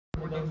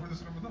done for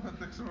this Ramadan.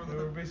 Next Ramadan.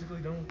 We're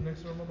basically done with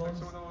next Ramadan.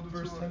 Next Ramadan we'll do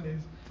First 10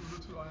 days. We'll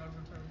do 2 ayahs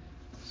in turn.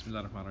 بسم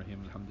الله الرحمن الرحيم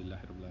الحمد لله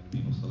رب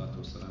العالمين والصلاة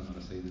والسلام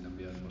على سيد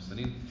الأنبياء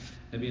والمرسلين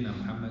نبينا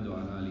محمد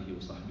وعلى آله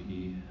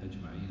وصحبه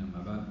أجمعين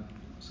أما بعد.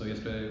 So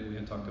yesterday we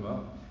had talked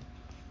about,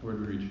 where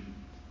did we reach?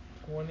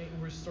 20,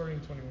 we're starting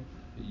 21.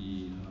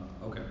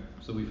 Okay,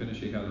 so we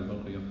finished إيكال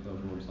البرق يقطع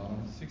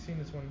وصارم 16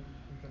 to 20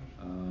 we finished.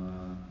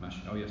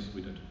 ماشي. Oh yes,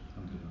 we did.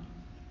 Alhamdulillah.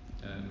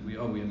 And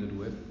we ended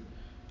with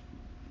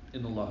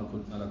إن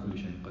الله على كل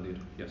شيء قدير.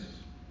 Yes,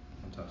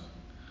 fantastic.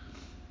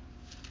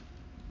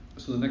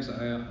 So the next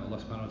ayah, Allah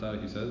subhanahu wa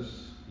ta'ala, He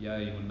says, يَا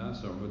أَيُّهَا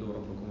النَّاسُ اعْبُدُوا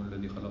رَبَّكُمُ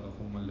الَّذِي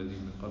خَلَقَكُمْ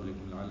وَالَّذِينَ مِنْ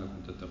قَبْلِكُمْ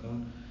لَعَلَّكُمْ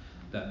تَتَّقُونَ.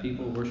 That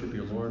people worship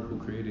your Lord who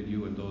created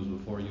you and those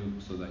before you,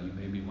 so that you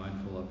may be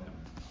mindful of Him.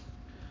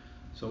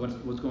 So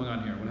what's going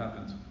on here? What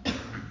happens?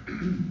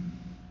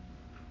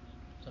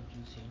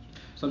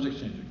 Subject's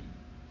changing.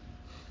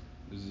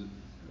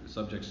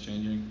 Subject's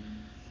changing,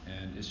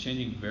 and it's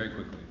changing very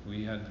quickly.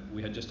 We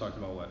had just talked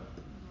about what?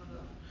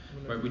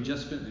 Right, we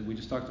just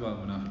talked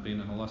about munafiqeen,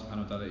 and Allah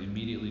subhanahu wa ta'ala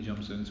immediately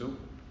jumps into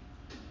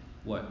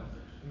what?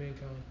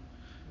 Mankind.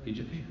 Like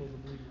the people, the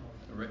believers.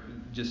 Right,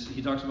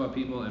 he talks about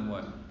people and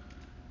what?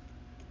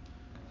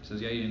 He says,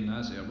 يَا أَيُّهَا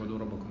النَّاسُ اعْبُدُوا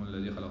رَبَّكُمُ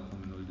الَّذِي خَلَقَكُم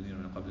وَالَّذِينَ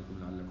مِن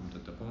قَبْلِكُمْ لَعَلَّكُمْ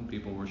تَتَّقُونَ.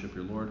 People worship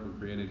your Lord who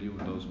created you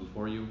and those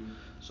before you,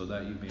 so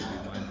that you may be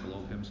mindful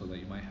of Him, so that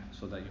you may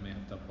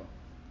have taqwa.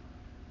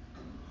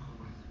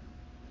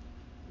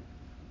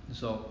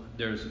 So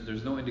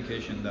there's no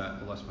indication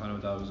that Allah subhanahu wa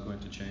ta'ala is going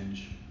to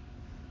change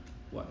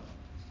what?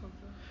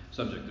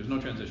 Subject. There's no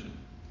transition.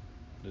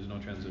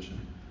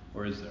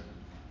 Or is there?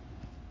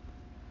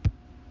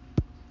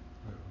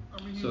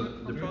 I mean, he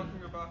went from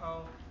talking about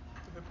how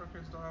the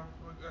hypocrites don't have,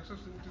 like,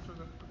 especially the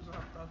hypocrites don't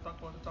have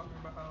taqwa, to talking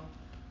about how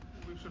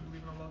we should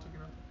believe in Allah to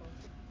gain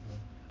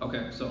taqwa.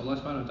 Okay, so Allah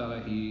subhanahu wa ta'ala,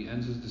 He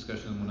ends His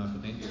discussion of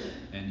munafiqeen,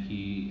 and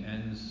He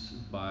ends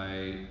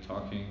by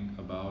talking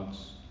about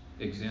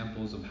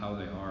examples of how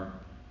they are,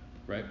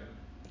 right?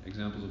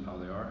 Examples of how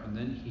they are, and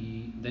then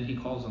he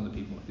calls on the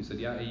people. He said,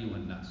 "Ya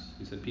ayyuhan nas."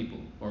 He said, "People,"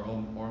 or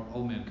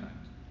all mankind.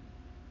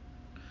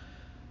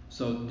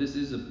 So this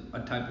is a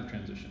type of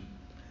transition,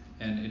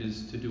 and it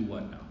is to do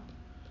what now?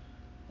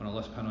 When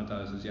Allah subhanahu wa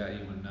ta'ala says, "Ya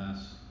ayyuhan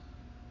nas,"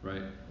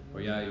 right?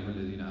 Or "Ya ayyuhal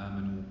ladhina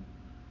amanu."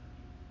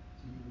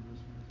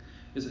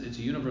 It's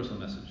a universal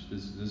message.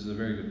 This is a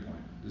very good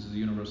point. This is a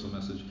universal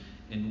message.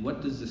 And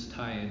what does this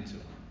tie into?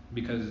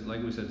 Because,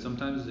 like we said,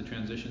 sometimes the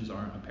transitions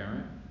aren't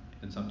apparent,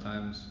 and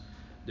sometimes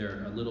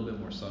they're a little bit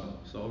more subtle.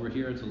 So over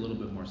here, it's a little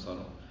bit more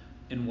subtle.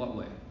 In what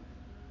way?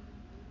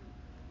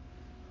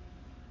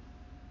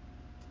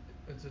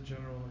 It's a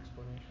general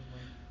explanation.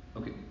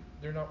 Like, okay.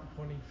 They're not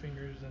pointing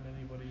fingers at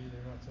anybody.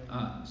 They're not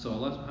saying. So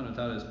Allah subhanahu wa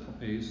ta'ala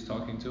is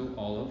talking to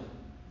all of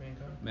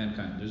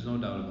mankind. There's no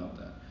doubt about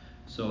that.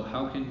 So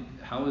how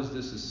is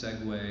this a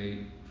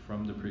segue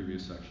from the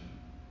previous section?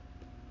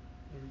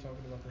 We were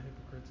talking about the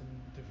hypocrites and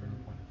different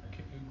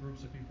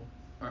groups of people.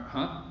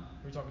 Huh?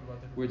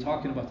 We're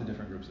talking about the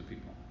different groups of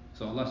people.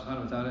 So Allah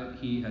subhanahu wa ta'ala,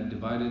 He had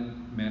divided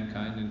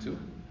mankind into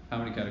how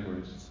many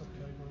categories?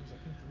 Subcategories, I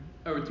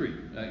think 3.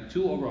 Or 3.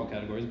 2 overall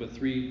categories, but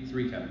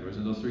three categories.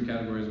 And those 3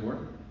 categories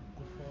were?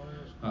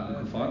 The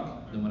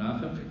kuffar, the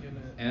munafiq,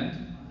 and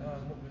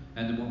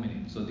the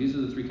mu'mineen. So these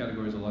are the 3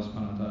 categories Allah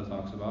subhanahu wa ta'ala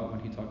talks about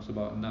when He talks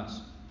about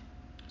nas.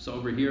 So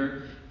over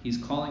here, He's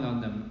calling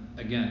on them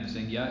again,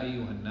 saying, Ya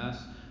ayyuhan nas,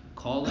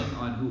 calling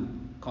on who?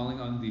 Calling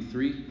on the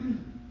 3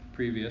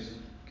 previous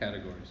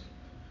categories.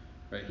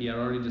 Right? He had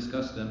already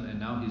discussed them, and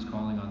now He's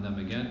calling on them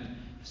again,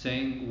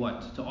 saying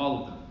what? To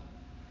all of them.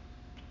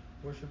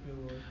 Worship your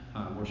Lord.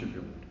 Worship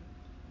your Lord.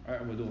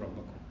 A'budu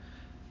rabbakum.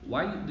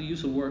 Why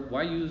use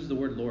the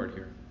word Lord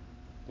here?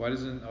 Why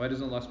doesn't Allah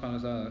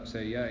subhanahu wa ta'ala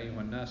say, Ya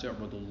ayyuhan nas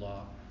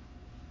i'budullah?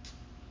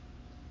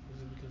 Is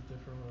it because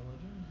different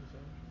religions? Is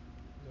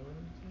that what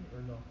I'm saying?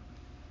 Or no?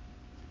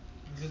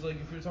 Because, like,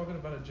 if you're talking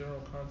about a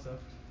general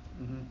concept,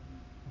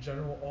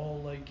 general,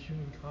 all, like,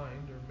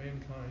 humankind or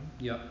mankind.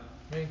 Yeah.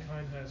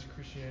 Mankind has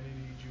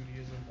Christianity,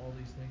 Judaism, all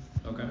these things.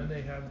 Okay. And then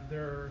they have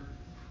their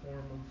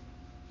form of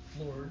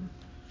Lord.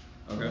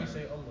 Okay. And we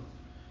say Allah.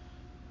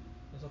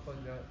 And stuff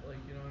like that.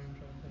 Like, you know what I'm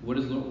trying to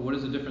say? What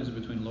is the difference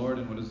between Lord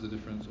and what is the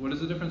difference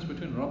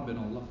between Rabb and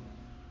Allah?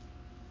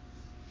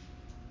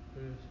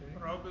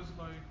 Rabb is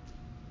like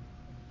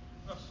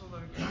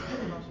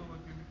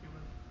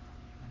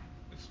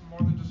it's more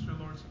than just your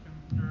Lord. It's like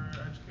your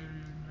educator,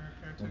 your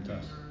caretaker,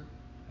 your.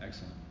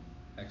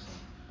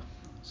 Excellent.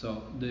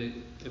 So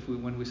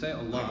when we say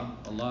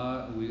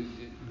Allah,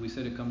 we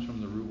said it comes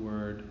from the root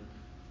word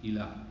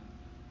ilah,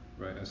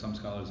 right? As some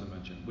scholars have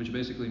mentioned, which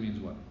basically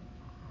means what?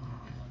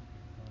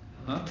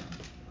 Huh?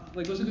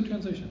 Like, what's a good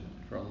translation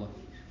for Allah?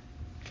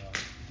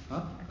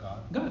 Huh?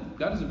 God.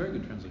 God is a very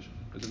good translation.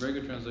 It's a very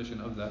good translation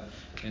of that,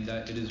 and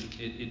that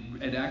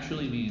it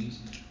actually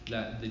means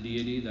that the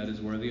deity that is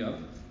worthy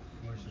of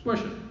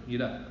worship.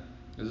 Ilah.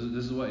 This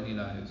is what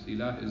ilah is.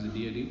 Ilah is a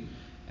deity,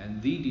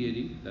 and the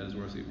deity that is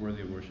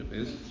worthy of worship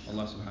is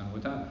Allah subhanahu wa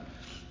ta'ala.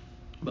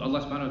 But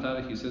Allah subhanahu wa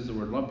ta'ala, He says the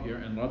word Rabb here,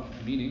 and Rabb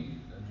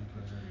meaning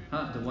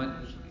the one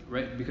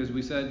right? Because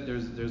we said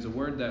there's a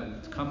word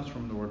that comes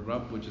from the word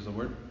Rabb, which is the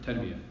word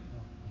tarbiyah.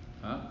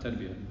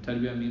 Tarbiyah.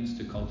 Tarbiyah means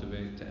to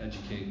cultivate, to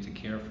educate, to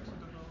care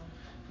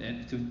for,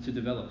 and to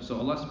develop. So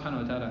Allah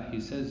subhanahu wa ta'ala,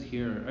 He says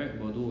here,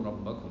 "I'budu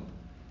rabbakum."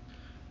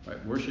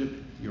 Right?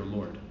 Worship your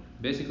Lord.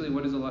 Basically,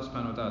 what is Allah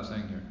subhanahu wa ta'ala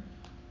saying here?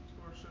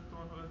 To worship the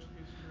one who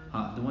educates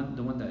you.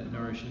 The one that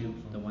nourished you,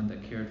 the one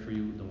that cared for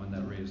you, the one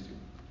that raised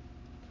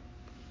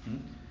you.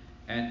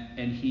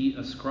 And He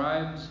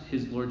ascribes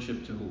His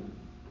lordship to who?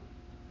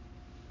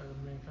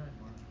 Mankind.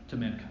 To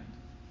mankind.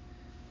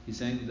 He's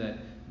saying that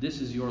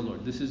this is your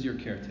Lord, this is your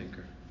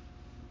caretaker,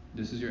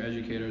 this is your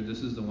educator,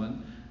 this is the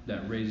one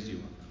that raised you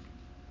up.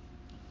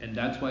 And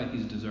that's why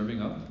He's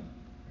deserving of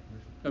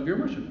your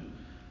worship.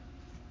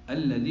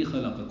 الَّذِي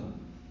خَلَقَكُمْ.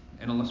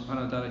 And Allah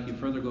subhanahu wa ta'ala, He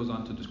further goes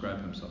on to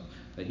describe Himself.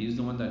 That He's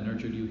the one that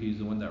nurtured you, He's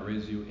the one that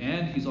raised you,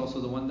 and He's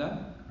also the one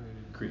that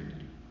created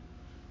you.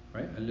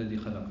 Right? الَّذِي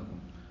خَلَقَكُمْ.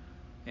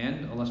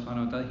 And Allah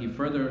subhanahu wa ta'ala, He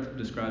further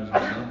describes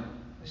Himself,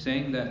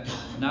 saying that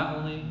not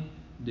only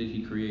did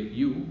He create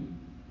you,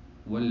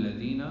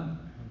 وَالَّذِينَ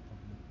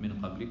مِنْ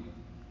قَبْلِكُمْ,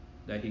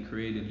 that He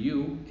created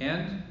you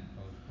and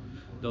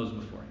those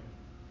before you.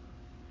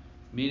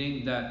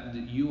 Meaning that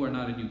you are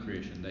not a new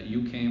creation, that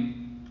you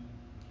came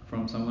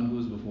from someone who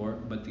was before,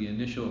 but the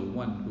initial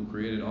one who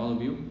created all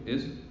of you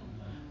is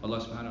Allah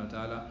subhanahu wa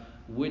ta'ala,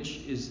 which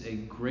is a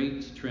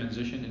great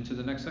transition into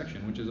the next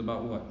section, which is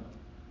about what?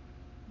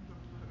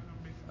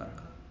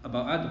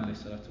 About Adam alayhi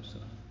salatu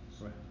wasalam.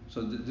 Right.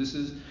 So this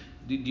is,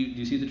 do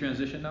you see the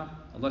transition now?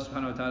 Allah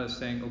subhanahu wa ta'ala is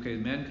saying, okay,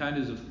 mankind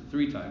is of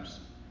three types.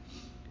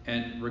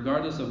 And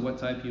regardless of what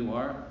type you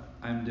are,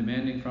 I'm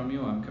demanding from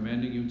you, I'm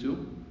commanding you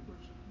to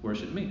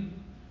worship me.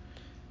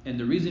 And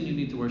the reason you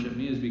need to worship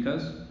me is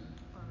because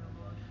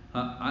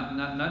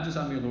not just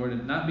I'm your Lord,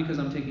 and not because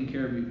I'm taking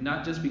care of you,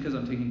 not just because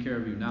I'm taking care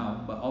of you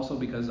now, but also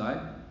because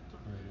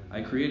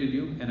I created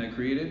you and I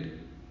created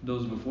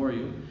those before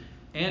you,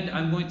 and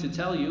I'm going to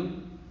tell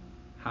you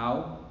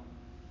how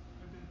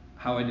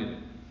I did it.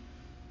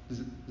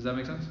 Does that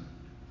make sense?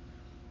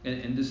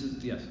 And this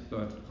is, yes, go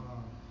ahead. So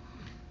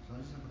I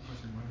just have a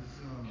question. Why does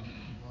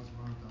Allah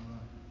subhanahu wa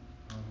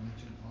ta'ala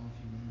mention all of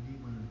humanity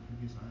when in the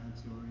previous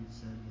ayats He already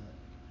said that,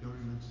 He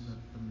already mentioned that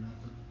the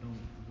munafiq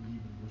don't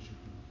believe in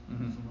worshiping.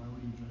 So why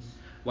would He address?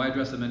 Why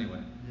address them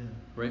anyway? Yeah.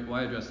 Right?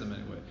 Why address them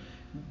anyway?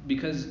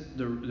 Because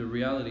the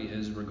reality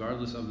is,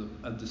 regardless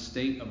of the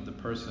state of the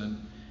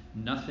person,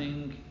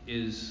 nothing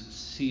is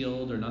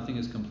sealed or nothing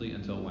is complete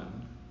until when?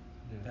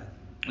 Death.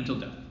 Until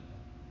death.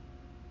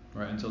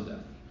 Right? Until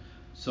death.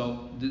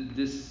 So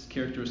this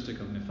characteristic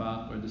of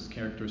nifaq, or this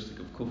characteristic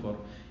of kufr,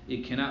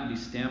 it cannot be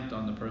stamped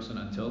on the person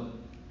until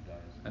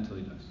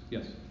he dies.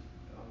 Yes.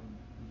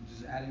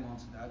 Just adding on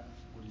to that,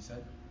 what he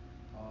said,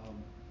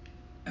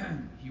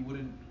 He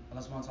wouldn't,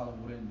 Allah subhanahu wa ta'ala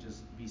wouldn't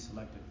just be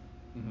selective.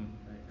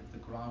 Right? If the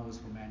Quran was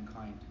for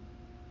mankind,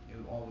 it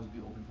would always be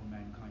open for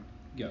mankind.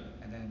 Yeah.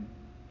 And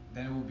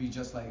then it would be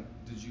just like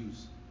the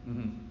Jews.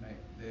 Right?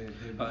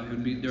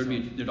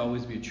 There'd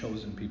always be a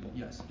chosen people.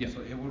 Yes. Yeah.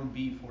 So it wouldn't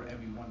be for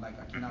everyone. Like,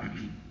 I cannot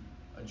be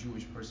a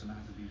Jewish person, I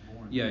have to be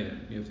born. Yeah.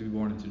 You have to be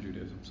born into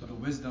Judaism. So the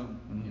wisdom,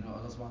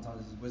 Allah subhanahu wa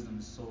ta'ala's wisdom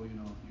is so,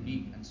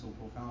 unique and so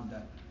profound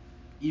that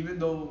even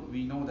though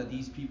we know that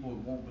these people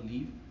won't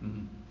believe,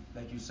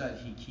 like you said,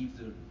 He keeps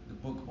the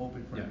book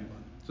open for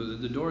everyone. So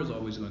the door is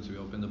always going to be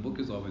open. The book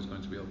is always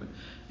going to be open.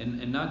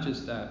 And not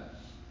just that,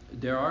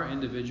 there are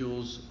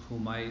individuals who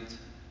might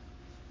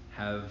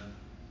have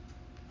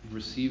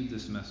received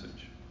this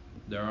message.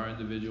 There are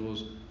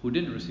individuals who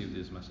didn't receive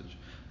this message.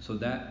 So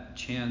that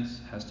chance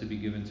has to be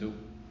given to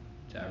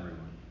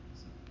everyone.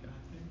 So I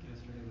think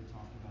yesterday we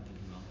talked about the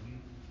duality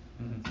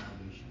and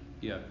salvation.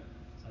 Yeah.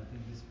 So I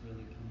think this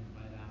really coming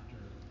right after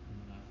the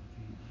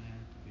Munafiqeen ayah,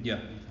 Yeah.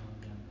 basically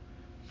telling them,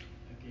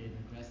 again,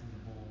 addressing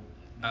the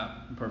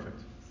whole. Perfect.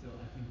 So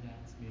I think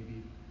that's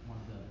maybe one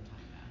of the other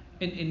time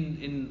back.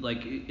 In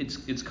like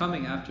it's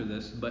coming after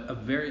this, but a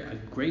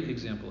great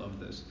example of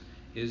this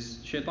is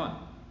shaitan.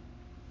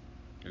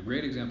 A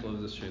great example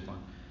of this shaitan.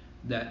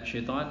 That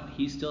shaitan,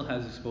 he still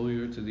has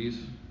exposure to these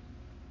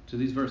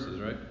verses,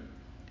 right?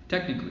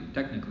 Technically,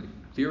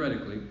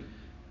 theoretically,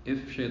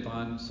 if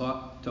shaitan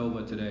sought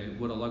tawbah today,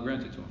 would Allah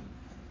grant it to him?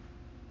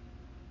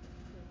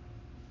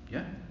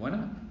 Yeah, why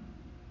not?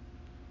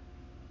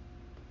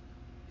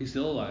 He's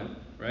still alive,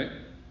 right?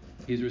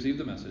 He's received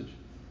the message.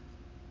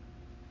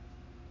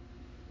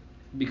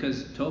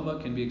 Because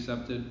tawbah can be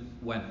accepted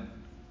when?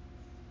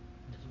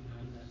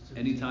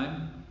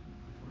 Anytime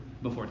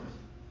before death.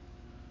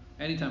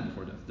 Anytime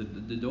before death.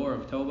 The door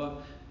of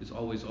tawbah is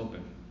always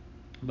open.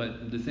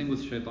 But the thing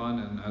with shaitan,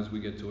 and as we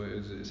get to it,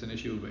 is it's an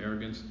issue of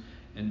arrogance,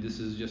 and this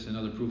is just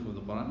another proof of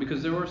the Quran.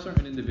 Because there were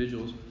certain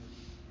individuals,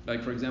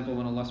 like for example,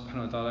 when Allah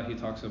subhanahu wa ta'ala, He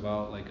talks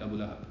about like Abu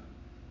Lahab,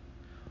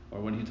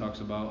 or when He talks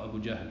about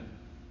Abu Jahl.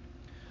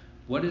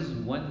 What is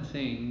one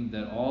thing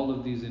that all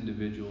of these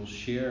individuals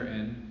share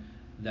in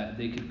that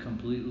they could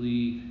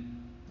completely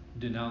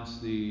denounce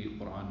the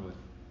Quran with?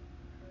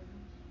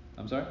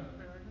 I'm sorry?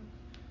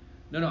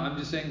 No, I'm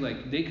just saying,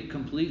 like, they could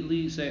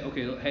completely say,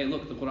 okay, hey,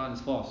 look, the Quran is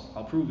false.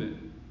 I'll prove it.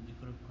 They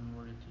could have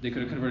converted to They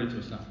could have converted to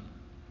Islam.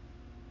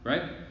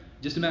 Right?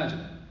 Just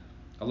imagine.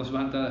 Allah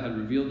subhanahu wa ta'ala had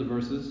revealed the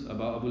verses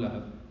about Abu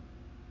Lahab.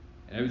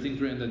 And everything's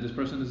written that this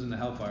person is in the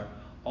hellfire.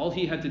 All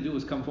he had to do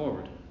was come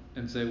forward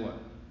and say what?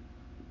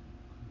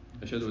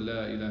 Ashhadu an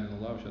la ilaha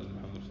illallah wa ashhadu anna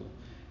Muhammadan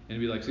Rasulullah. And he'd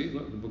be like, see,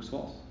 look, the book's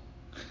false.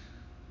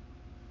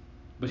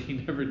 But he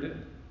never did.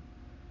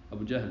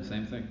 Abu Jahl,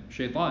 same thing.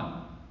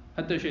 Shaitan.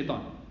 Hatta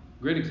Shaitan.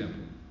 Great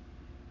example.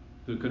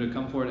 Who could have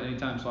come forward at any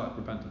time, sought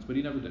repentance. But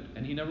he never did.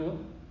 And he never will.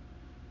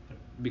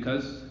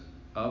 Because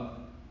of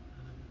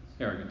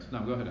arrogance. Now,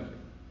 go ahead, Afik.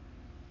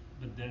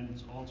 But then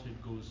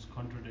it goes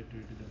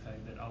contradictory to the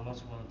fact that Allah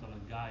subhanahu wa ta'ala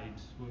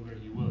guides whoever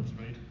He wills,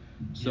 right?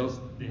 So yes,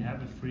 they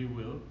have a free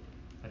will,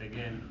 but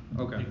again,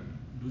 okay,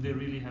 do they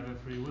really have a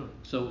free will?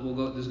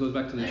 So this goes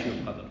back to the issue of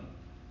qadr.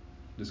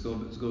 This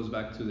goes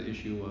back to the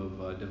issue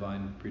of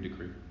divine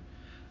pre-decree.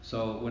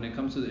 So when it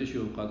comes to the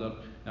issue of qadr,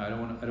 now I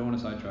don't want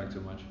to sidetrack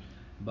too much,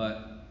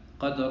 but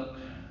qadr,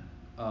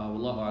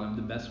 wallahu alam,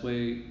 the best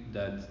way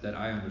that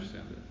I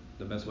understand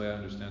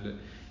it,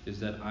 is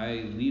that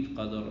I leave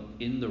qadr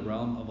in the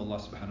realm of Allah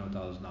subhanahu wa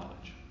ta'ala's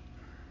knowledge.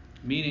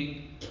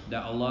 Meaning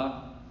that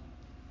Allah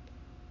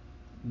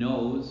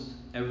knows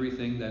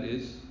everything that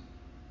is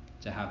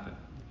to happen.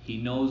 He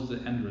knows the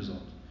end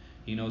result.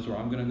 He knows where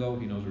I'm going to go,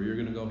 He knows where you're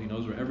going to go, He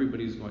knows where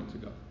everybody's going to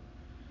go.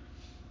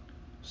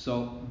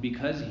 So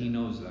because He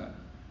knows that,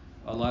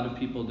 a lot of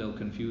people, they'll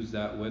confuse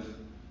that with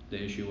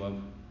the issue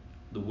of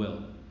the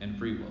will and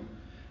free will.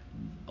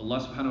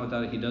 Allah subhanahu wa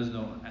ta'ala, He does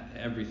know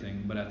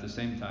everything, but at the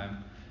same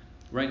time,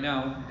 right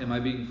now, am I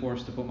being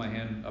forced to put my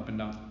hand up and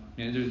down?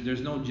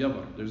 There's no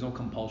jabr, there's no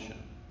compulsion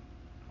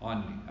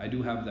on me. I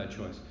do have that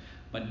choice.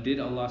 But did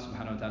Allah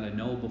subhanahu wa ta'ala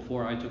know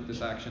before I took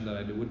this action that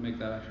I would make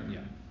that action?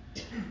 Yeah.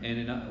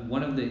 And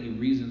one of the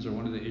reasons or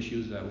one of the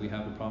issues that we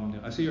have a problem,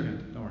 I see your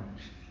hand, don't worry.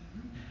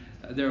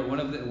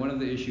 One of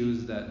the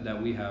issues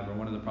that we have, or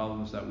one of the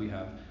problems that we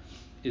have,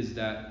 is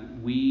that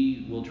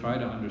we will try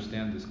to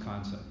understand this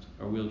concept,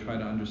 or we'll try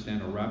to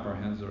understand or wrap our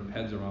heads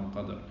around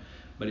qadr.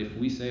 But if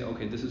we say,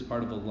 okay, this is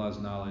part of Allah's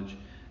knowledge,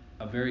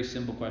 a very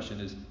simple question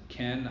is,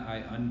 can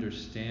I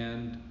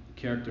understand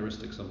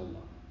characteristics of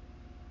Allah?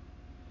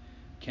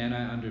 Can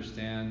I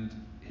understand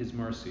His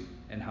mercy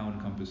and how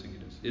encompassing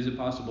it is? Is it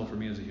possible for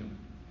me as a human?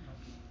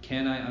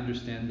 Can I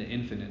understand the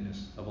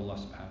infiniteness of Allah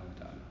subhanahu wa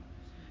ta'ala?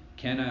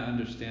 Can I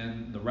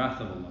understand the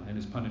wrath of Allah and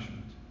His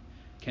punishment?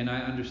 Can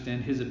I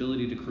understand His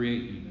ability to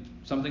create even?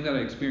 Something that I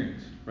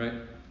experience, right?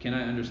 Can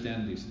I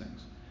understand these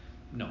things?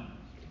 No.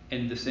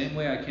 In the same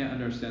way I can't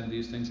understand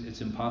these things, it's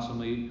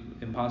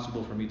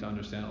impossible for me to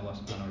understand Allah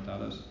subhanahu wa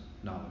ta'ala's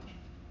knowledge.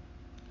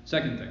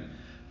 Second thing,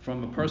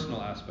 from a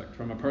personal aspect,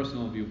 from a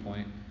personal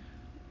viewpoint,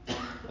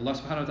 Allah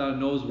subhanahu wa ta'ala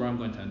knows where I'm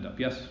going to end up.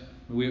 Yes?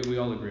 We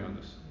all agree on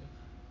this.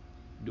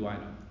 Do I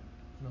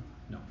know?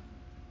 No.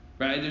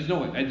 Right?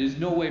 There's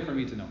no way for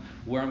me to know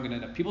where I'm going to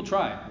end up. People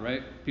try,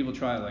 right? People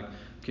try, like,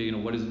 okay,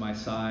 what is my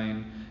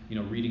sign?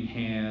 Reading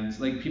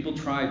hands. Like, people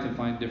try to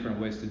find different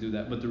ways to do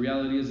that. But the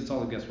reality is, it's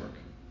all guesswork.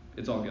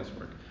 It's all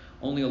guesswork.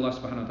 Only Allah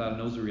subhanahu wa ta'ala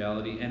knows the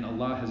reality, and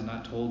Allah has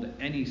not told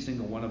any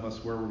single one of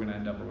us where we're going to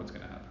end up or what's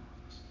going to happen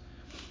with us.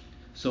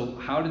 So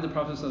how did the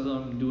Prophet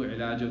ﷺ do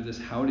ilaj of this?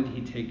 How did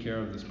he take care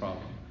of this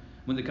problem?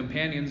 When the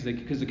companions,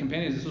 because the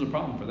companions, this was a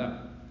problem for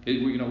them.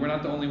 We're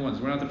not the only ones.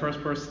 We're not the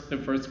first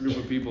group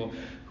of people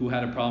who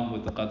had a problem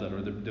with the qadr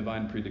or the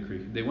divine pre-decree.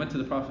 They went to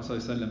the Prophet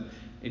ﷺ,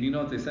 and you know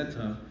what they said to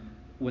him?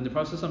 When the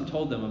Prophet ﷺ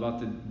told them about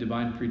the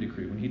divine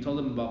pre-decree, when he told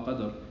them about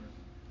qadr,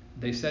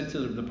 they said to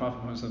the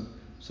Prophet ﷺ,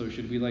 so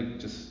should we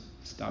just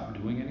stop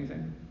doing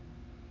anything?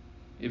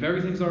 If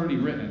everything's already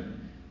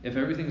written, if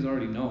everything's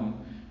already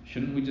known,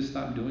 shouldn't we just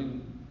stop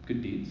doing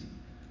good deeds?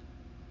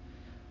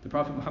 The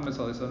Prophet Muhammad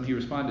ﷺ, he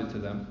responded to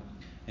them,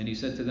 and he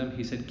said to them,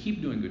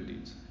 keep doing good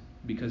deeds,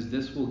 because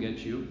this will get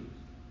you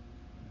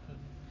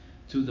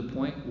to the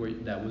point where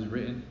that was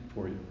written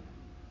for you.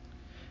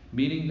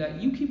 Meaning that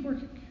you keep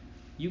working,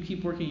 you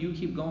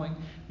keep going,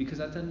 because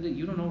at the end of the day,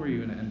 you don't know where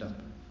you're going to end up.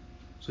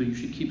 So you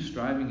should keep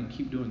striving and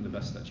keep doing the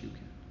best that you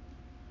can.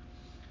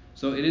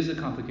 So it is a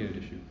complicated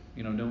issue.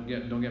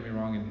 Don't get me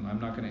wrong, and I'm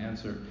not going to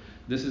answer.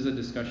 This is a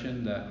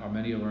discussion that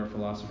many of our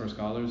philosopher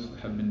scholars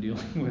have been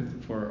dealing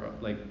with for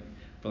like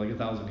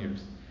 1,000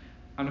 years.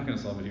 I'm not going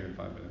to solve it here in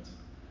 5 minutes.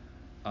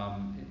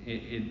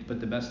 But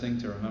the best thing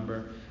to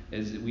remember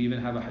is we even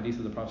have a hadith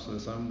of the Prophet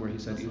ﷺ where he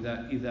said,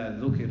 إِذَا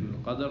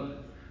ذُكِرُ الْقَدْرُ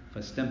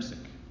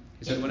فَاسْتَمْسِكْ.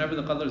 He said, whenever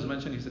the qadr is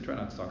mentioned, he said, try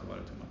not to talk about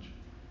it too much.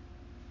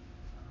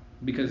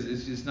 Because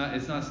it's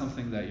not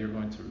something that you're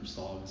going to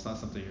solve. It's not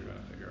something you're going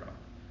to figure out.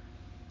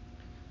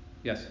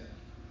 Yes?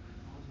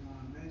 I was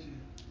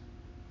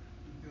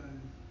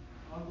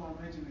going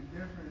to mention the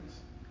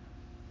difference.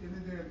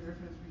 Isn't there a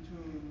difference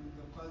between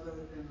the qadr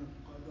and the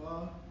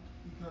qada?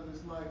 Because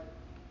it's like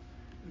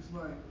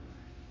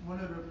one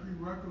of the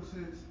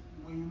prerequisites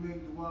when you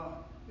make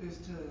dua is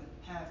to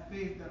have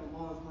faith that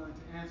Allah is going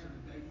to answer it,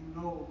 that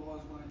Allah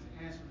is going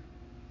to answer it.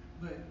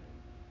 But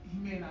He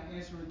may not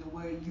answer it the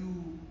way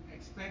you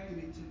expected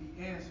it to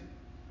be answered.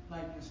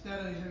 Like,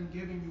 instead of Him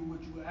giving you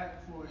what you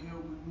asked for,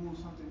 He'll remove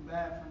something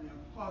bad from your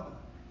qadr.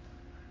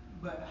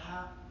 But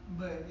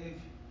But if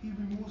he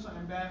removes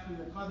something bad from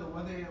your qadr,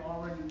 whether it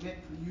already meant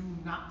for you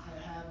not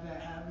to have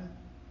that happen.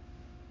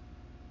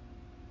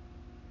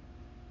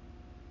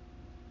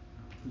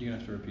 You're gonna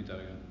have to repeat that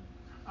again.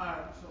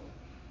 Alright, so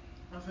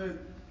I said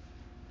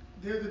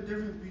there's a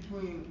difference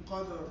between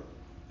qadr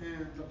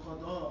and the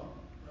qada,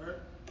 right?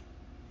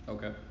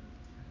 Okay.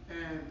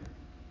 And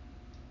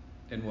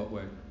in what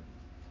way?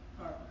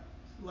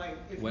 Like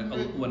if when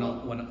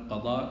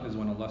qada is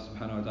when Allah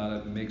subhanahu wa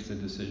ta'ala makes a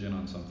decision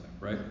on something,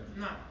 right?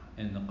 No.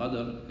 And the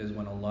qadr is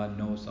when Allah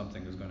knows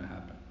something is going to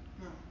happen.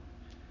 No.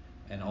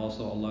 And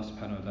also Allah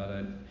subhanahu wa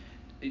ta'ala,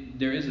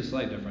 there is a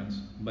slight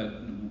difference, but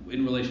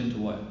in relation to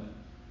what?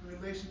 In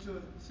relation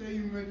to, say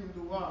you're making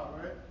dua,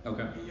 right?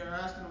 Okay. And you're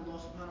asking Allah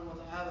subhanahu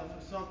wa ta'ala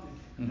for something.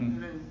 Mm-hmm.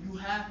 And then you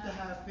have to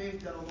have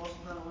faith that Allah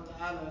subhanahu wa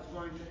ta'ala is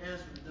going to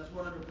answer it. That's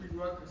one of the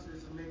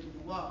prerequisites of making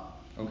dua.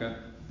 Okay.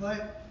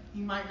 But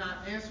he might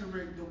not answer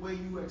it the way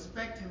you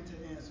expect him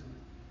to answer it.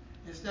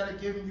 Instead of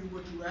giving you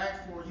what you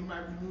asked for, he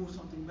might remove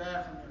something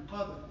bad from your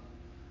qadr.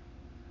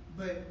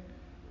 But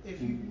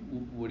if you...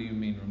 What do you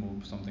mean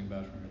remove something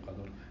bad from your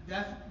qadr?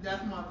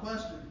 That's my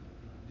question.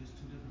 There's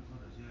two different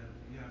qadrs.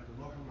 You have the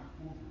Lawh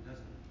al-Mahfuz, it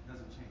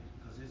doesn't change.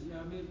 Because it's...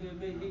 Yeah,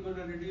 maybe he's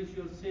gonna reduce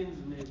your sins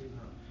maybe.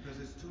 No,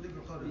 because it's two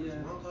different qadrs. Yeah.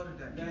 There's one qadr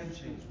that can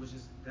change,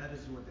 that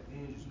is what the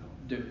angels know.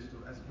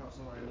 As the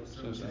Prophet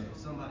said,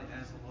 if somebody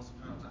asks Allah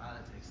subhanahu wa ta'ala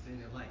to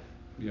extend their life.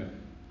 Yeah.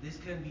 This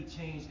can be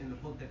changed in the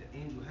book that the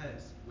angel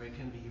has, where it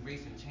can be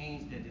erased and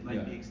changed that the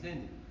life be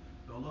extended.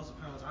 But Allah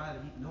subhanahu wa ta'ala,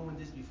 knowing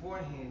this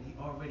beforehand, he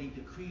already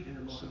decreed in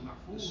the Lawh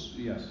al-Mahfuz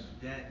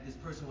that this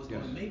person was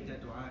going to make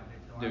that dua.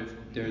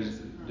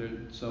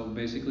 So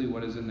basically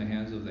what is in the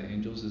hands of the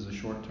angels is a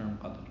short-term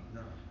qadr.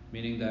 No.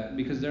 Meaning that,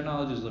 because their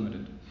knowledge is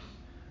limited,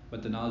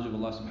 but the knowledge of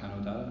Allah subhanahu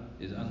wa ta'ala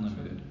is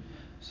unlimited.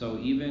 So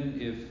even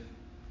if,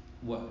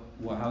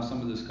 how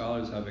some of the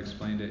scholars have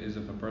explained it is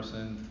if a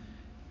person,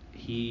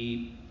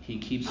 he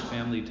keeps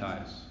family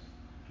ties.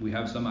 We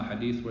have some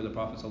hadith where the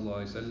Prophet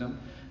ﷺ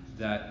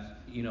that,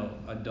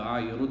 a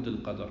dua yurud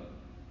al-qadr,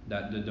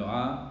 that the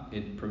dua,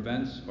 it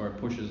prevents or it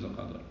pushes the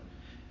qadr.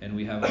 And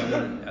we have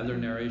other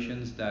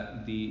narrations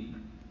that the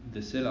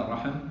sila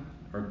rahim,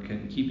 or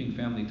keeping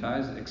family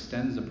ties,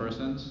 extends a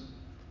person's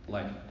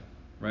life,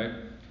 right?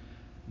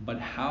 But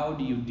how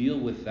do you deal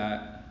with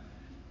that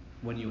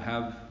when you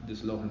have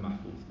this Lawh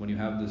al-Mahfuz, when you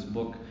have this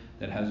book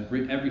that has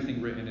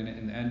everything written in it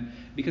in the end?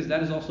 Because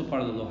that is also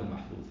part of the Lawh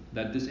al-Mahfuz,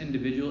 that this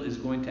individual is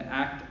going to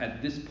act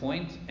at this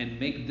point and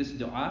make this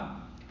dua,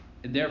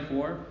 and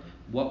therefore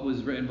what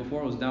was written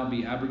before will now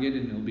be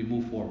abrogated and it will be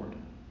moved forward.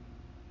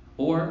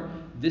 Or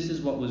this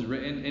is what was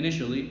written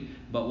initially,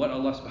 but what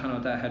Allah subhanahu wa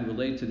ta'ala had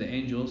relayed to the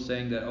angels,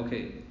 saying that,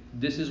 okay,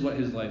 this is what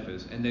his life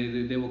is. And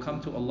they will come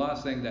to Allah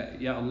saying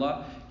that, Ya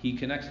Allah, he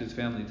connects his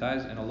family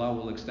ties and Allah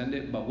will extend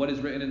it. But what is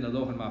written in the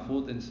Lawh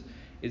al-Mahfuz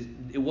is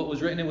what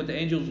was written in with the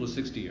angels was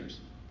 60 years.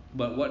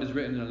 But what is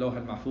written in the Lawh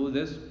al-Mahfuz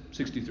is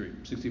 63,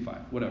 65,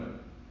 whatever.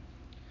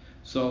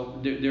 So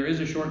there is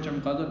a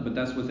short-term qadr, but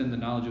that's within the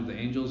knowledge of the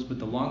angels. But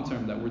the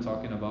long-term that we're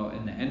talking about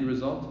in the end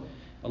result,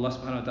 Allah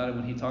subhanahu wa ta'ala,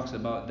 when he talks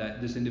about that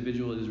this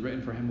individual is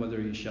written for him whether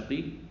he's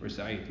shaqi or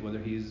sa'id, whether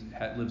he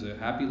lives a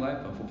happy life,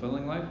 a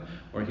fulfilling life,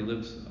 or he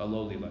lives a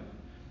lowly life.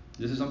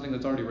 This is something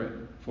that's already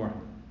written for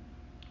him.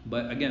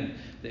 But again,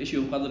 the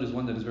issue of qadr is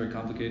one that is very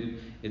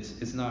complicated.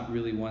 It's not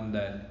really one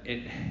that,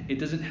 it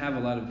doesn't have a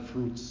lot of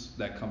fruits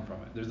that come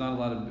from it. There's not a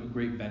lot of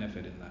great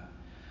benefit in that.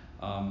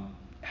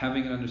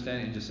 Having an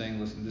understanding and just saying,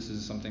 listen, this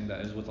is something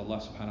that is with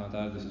Allah subhanahu wa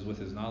ta'ala, this is with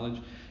his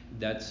knowledge,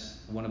 that's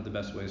one of the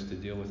best ways to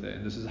deal with it.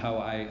 And this is how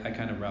I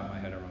kind of wrap my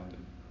head around it.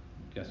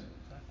 Yes?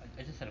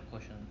 I just had a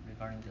question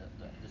regarding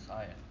this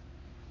ayah.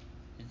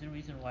 Is the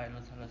reason why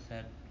Allah Ta'ala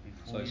said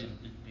before you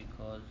is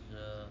because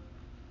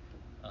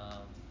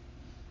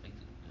like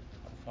the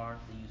kuffar,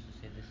 they used to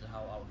say this is how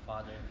our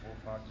father and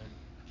forefathers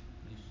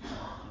used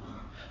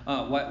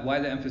to why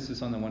the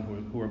emphasis on the one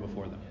who were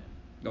before them? Yeah.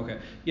 Okay,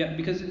 yeah,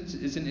 because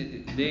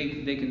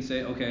they can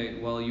say, okay,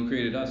 well, you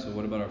created us, so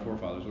what about our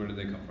forefathers? Where did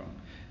they come from?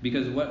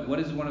 Because what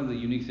is one of the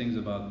unique things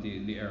about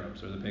the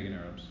Arabs or the pagan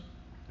Arabs?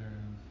 They're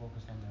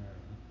focused on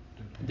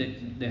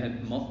They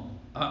had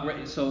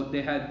right, so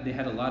they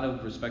had a lot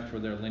of respect for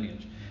their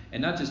lineage,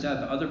 and not just that.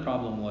 The other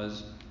problem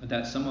was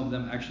that some of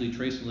them actually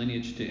trace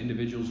lineage to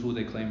individuals who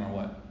they claim are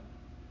what?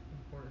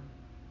 Important.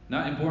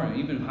 Not important,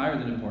 even higher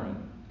than important.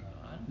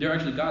 God. They're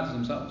actually gods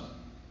themselves.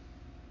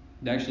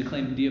 They actually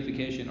claim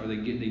deification, or they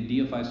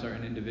deify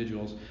certain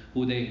individuals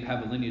who they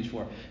have a lineage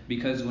for.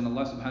 Because when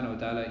Allah subhanahu wa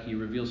ta'ala, he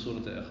reveals Surah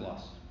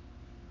Al-Ikhlas.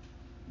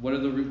 What are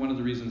one of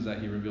the reasons that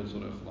he revealed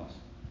Surah Al-Ikhlas?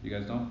 You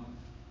guys know?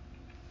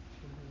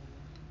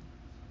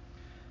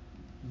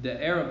 The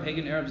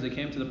pagan Arabs, they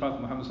came to the Prophet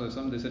Muhammad sallallahu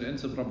alaihi wasallam, they said,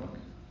 Ansib Rabbak.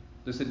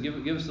 They said,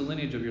 give us the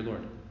lineage of your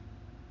Lord.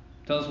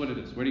 Tell us what it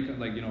is. Where do you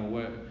come,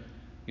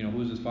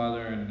 who's his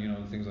father,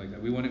 and things like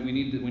that. We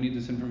need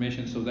this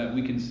information so that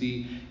we can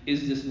see,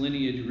 is this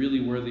lineage really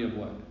worthy of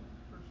what?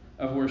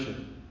 Of worship.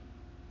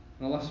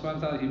 And Allah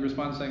subhanahu wa ta'ala, he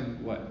responds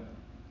saying what?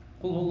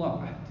 Qul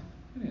huwallahu ahad.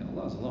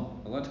 Allah is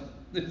alone.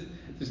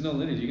 There's no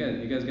lineage.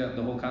 You guys got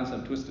the whole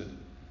concept twisted.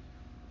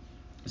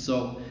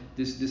 So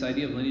this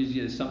idea of lineage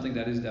is something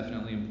that is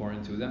definitely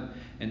important to them,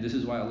 and this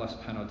is why Allah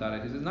subhanahu wa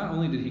ta'ala, He says, not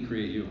only did He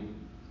create you,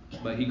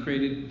 but He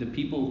created the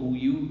people who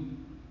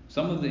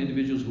some of the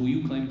individuals who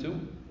you claim to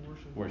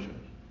worship.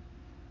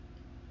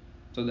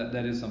 So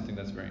that is something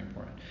that's very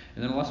important.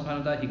 And then Allah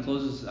subhanahu wa ta'ala, He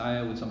closes this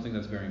ayah with something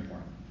that's very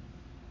important.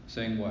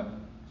 Saying what?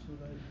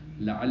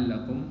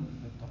 لَعَلَّكُمْ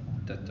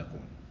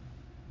تَتَّقُونَ.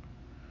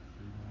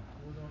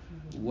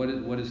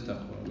 What is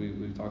taqwa?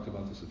 We've talked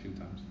about this a few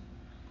times.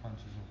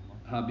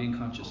 Being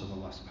conscious of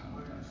Allah subhanahu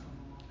wa ta'ala.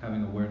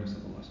 Having awareness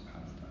of Allah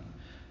subhanahu wa ta'ala.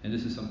 And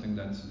this is something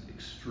that's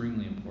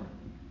extremely important.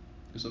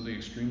 It's something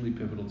extremely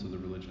pivotal to the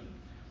religion.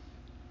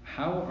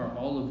 How are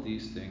all of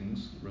these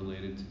things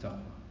related to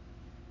taqwa?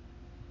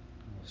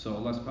 So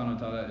Allah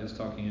subhanahu wa ta'ala is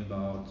talking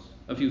about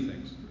a few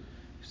things.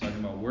 He's talking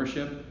about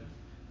worship.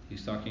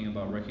 He's talking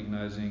about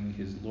recognizing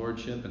His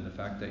lordship and the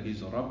fact that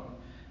He's a Rabb.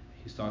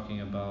 He's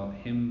talking about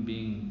Him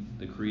being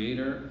the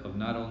creator of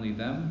not only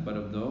them, but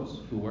of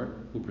those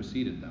who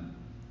preceded them.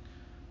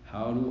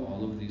 How do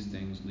all of these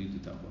things lead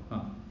to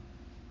taqwa?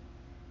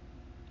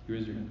 You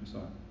raise your hand, I saw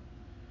it.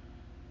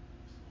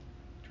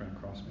 Trying to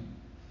cross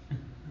me.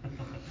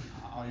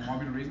 You want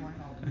me to raise mine?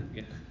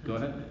 Yeah, go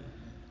ahead.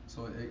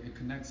 So it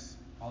connects,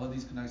 all of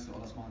these connects to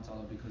Allah subhanahu wa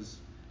ta'ala because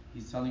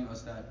He's telling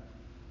us that,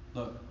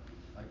 look,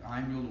 like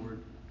I'm your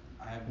Lord,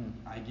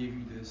 I gave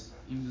you this,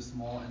 even the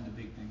small and the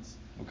big things.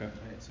 Okay.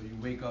 Right? So you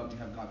wake up, you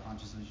have God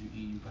consciousness, you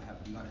eat, you gotta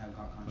have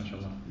God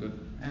consciousness. MashaAllah. Good.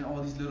 And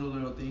all these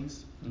little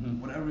things,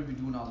 whatever we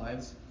do in our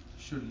lives,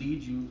 should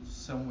lead you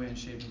some way in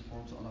shape and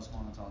form to Allah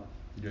subhanahu wa ta'ala.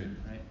 Great.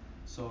 Right?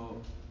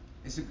 So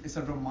it's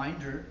a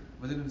reminder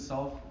within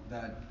itself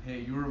that,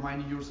 hey, you're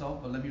reminding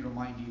yourself, but let me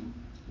remind you.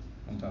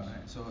 Fantastic.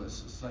 Right? So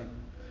it's like,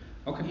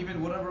 okay.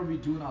 Even whatever we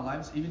do in our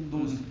lives, even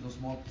those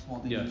small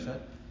things you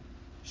said,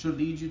 should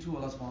lead you to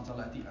Allah subhanahu wa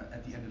ta'ala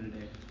at the end of the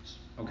day.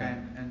 Okay.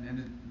 And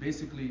it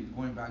basically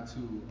going back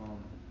to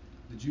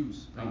the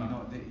Jews, right? You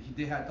know,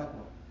 they had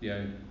taqwa.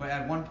 Yeah. But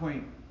at one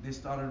point they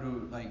started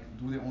to like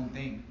do their own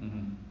thing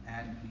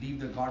and leave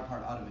the God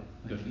part out of it.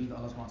 Like leave the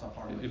Allah subhanahu wa ta'ala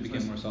part of it. It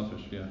became more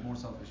selfish, yeah. More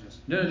selfish, yes.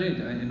 No,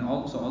 and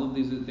also all of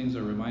these things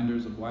are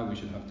reminders of why we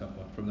should have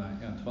taqwa from that.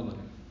 Yeah, tafadhali.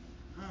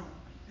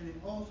 And it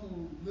also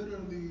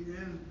literally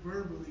and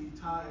verbally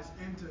ties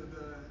into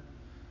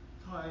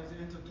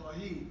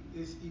Tawheed.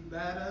 It's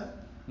ibadah,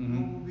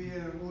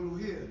 rububiyyah, and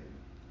uluhiyyah.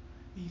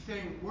 He's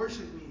saying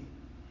worship me,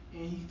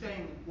 and he's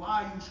saying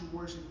why you should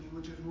worship me,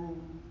 which is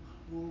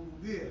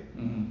rububiyyah.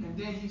 And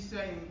then he's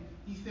saying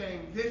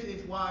this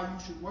is why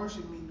you should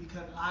worship me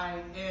because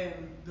I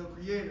am the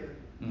creator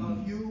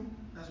of you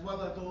as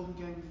well as those who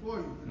came before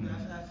you. And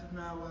that's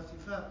asma wa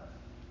sifat.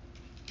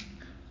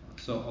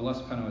 So Allah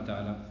subhanahu wa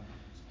ta'ala,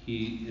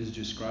 He is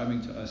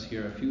describing to us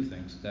here a few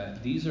things,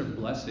 that these are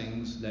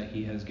blessings that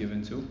He has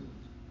given to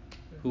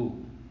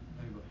who?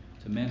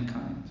 To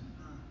mankind.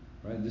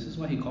 Right? This is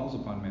why He calls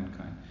upon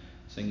mankind,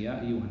 saying, Ya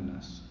ayyuhan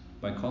nas.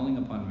 By calling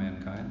upon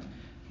mankind,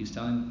 He's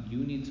telling you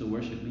need to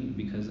worship me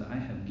because I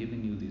have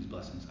given you these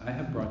blessings. I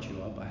have brought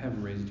you up. I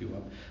have raised you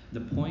up.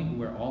 The point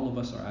where all of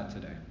us are at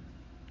today,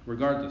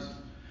 regardless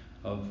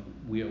of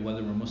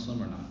whether we're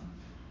Muslim or not,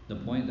 the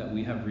point that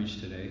we have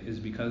reached today is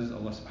because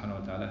Allah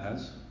subhanahu wa ta'ala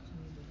has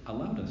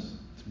allowed us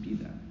to be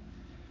that.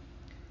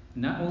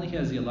 Not only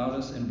has He allowed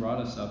us and brought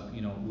us up,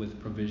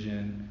 with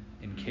provision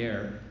and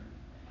care,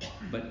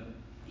 but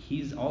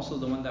He's also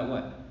the one that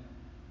what?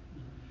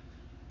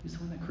 He's the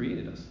one that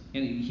created us.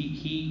 And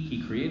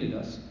he created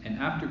us, and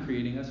after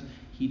creating us,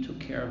 He took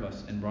care of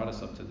us and brought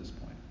us up to this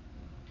point.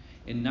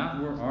 And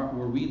not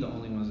were we the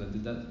only ones that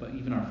did that, but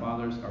even our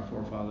fathers, our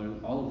forefathers,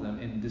 all of them.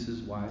 And this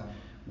is why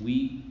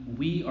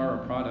we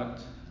are a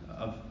product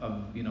of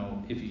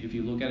if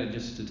you look at it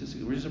just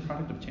statistically, we're just a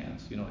product of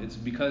chance. It's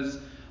because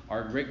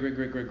our great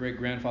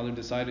grandfather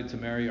decided to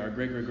marry our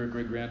great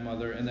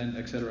grandmother, and then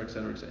et cetera,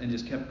 and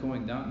just kept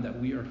going down, that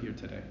we are here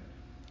today.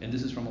 And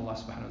this is from Allah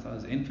subhanahu wa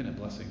ta'ala's infinite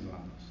blessings on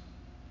us.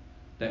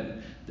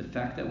 That the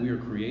fact that we are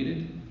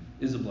created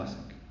is a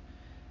blessing.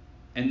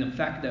 And the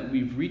fact that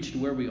we've reached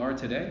where we are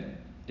today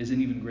is an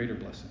even greater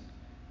blessing.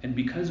 And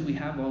because we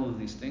have all of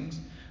these things,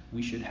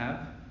 we should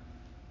have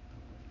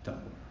taqwa.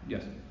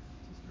 Yes?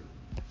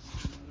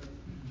 Just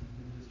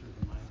a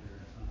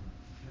reminder,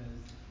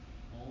 because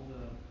all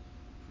the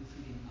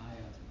preceding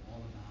ayats were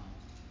all about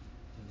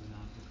the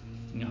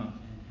munafiqeen and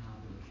how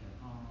they were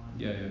shaitan,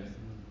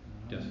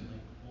 Yes.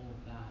 like all of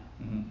that.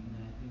 And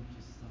then I think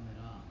just sum it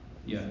up,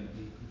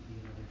 basically it could be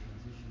another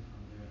transition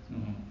from there as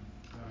well.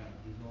 Alright,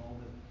 these are all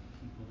the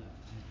people that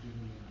I've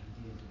given you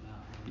ideas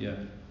about. Yeah.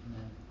 And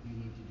then you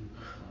need to do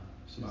taqwa,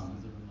 just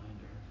as a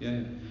reminder.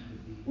 Yeah. So you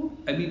could be, well,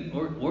 I mean,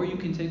 or you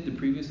can take the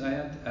previous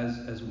ayat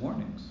as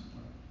warnings,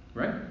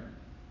 right?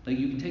 Like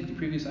you can take the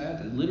previous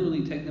ayat and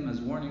literally take them as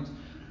warnings,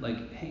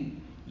 like, hey,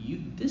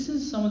 this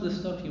is some of the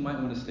stuff you might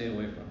want to stay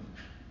away from,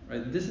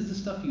 right? This is the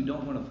stuff you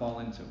don't want to fall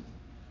into.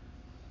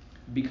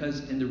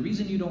 And the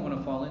reason you don't want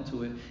to fall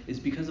into it is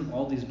because of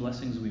all these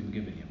blessings we've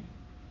given you.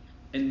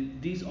 And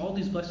all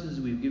these blessings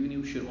we've given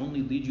you should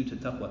only lead you to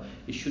taqwa.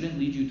 It shouldn't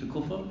lead you to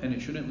kufr, and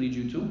it shouldn't lead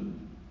you to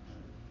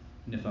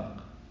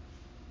nifaq.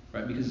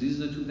 right? Because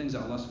these are the two things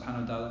that Allah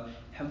subhanahu wa ta'ala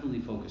heavily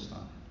focused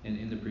on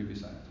in the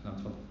previous ayat.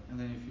 And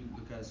then if you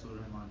look at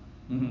Surah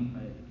Rahman,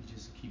 right, he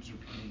just keeps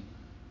repeating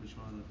which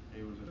one of the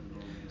favors that we go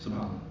with.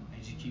 SubhanAllah.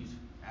 And he just keeps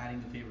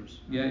adding the favors.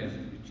 Yeah.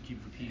 He just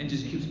keeps repeating. And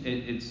just keeps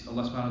it's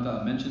Allah subhanahu wa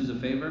ta'ala mentions a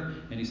favor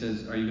and he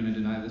says, are you going to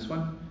deny this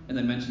one? And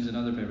then mentions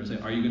another favor,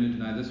 saying, are you going to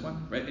deny this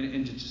one? Right? And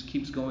it just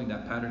keeps going,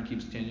 that pattern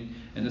keeps changing.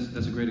 And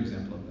that's a great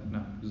example of that.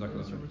 No, it's a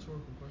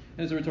rhetorical question.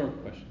 And it's a rhetorical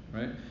question,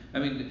 right? I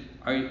mean,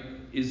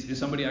 is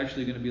somebody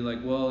actually going to be like,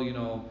 well, you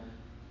know,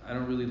 I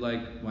don't really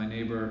like my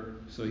neighbor,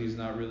 so he's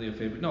not really a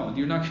favorite. No,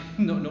 you're not.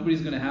 No,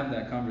 nobody's going to have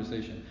that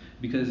conversation,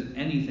 because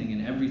anything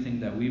and everything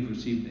that we've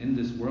received in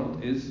this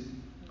world is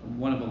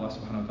one of Allah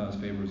subhanahu wa ta'ala's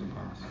favors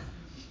upon us.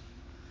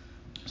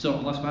 So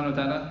Allah subhanahu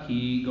wa ta'ala,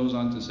 He goes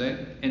on to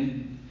say,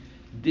 and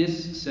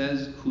this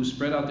says, who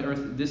spread out the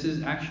earth. This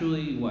is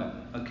actually what?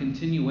 A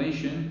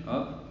continuation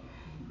of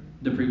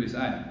the previous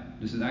ayah.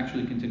 This is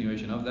actually a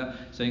continuation of that,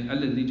 saying,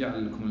 الَّذِي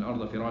جَعَلَ لَكُمُ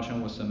الْأَرْضَ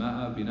فِرَاشًا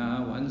وَالسَّمَاءَ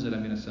بِنَاءً وَأَنزَلَ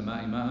مِنَ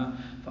السَّمَاءِ مَاءً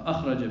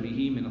فَأَخْرَجَ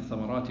بِهِ مِنَ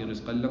الثَّمَرَاتِ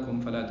رِزْقًا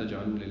لَكُمْ فَلَا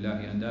تَجْعَلُوا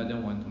لِلَّهِ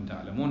أَنْدَادًا وَأَنْتُمْ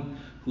تَعْلَمُونَ.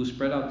 Who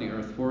spread out the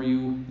earth for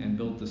you and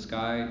built the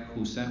sky,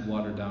 who sent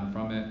water down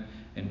from it,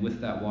 and with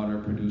that water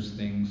produced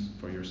things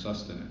for your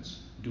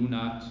sustenance. Do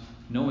not,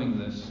 knowing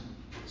this,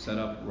 set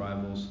up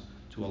rivals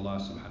to Allah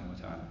subhanahu wa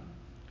ta'ala.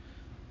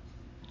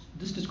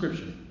 This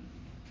description,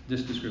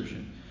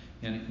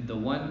 and the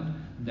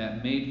one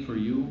that made for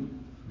you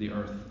the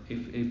earth, a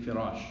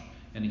firash,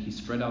 and He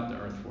spread out the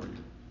earth for you.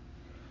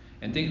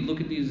 And look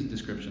at these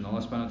descriptions.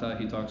 Allah subhanahu wa ta'ala,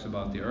 He talks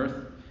about the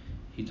earth,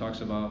 He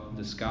talks about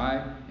the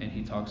sky, and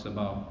He talks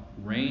about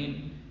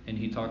rain, and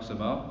He talks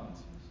about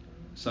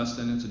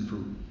sustenance and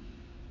fruit.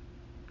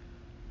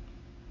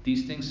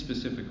 These things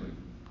specifically,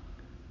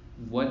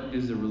 what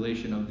is the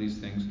relation of these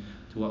things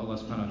to what Allah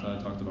subhanahu wa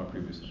ta'ala talked about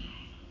previously?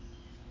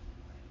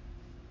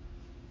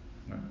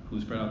 Right.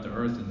 Who spread out the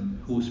earth,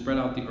 and who spread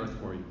out the earth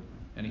for you,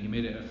 and He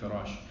made it a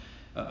firash.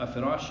 A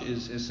firash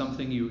is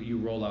something you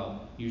roll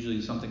out, usually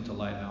something to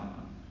lie down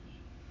on.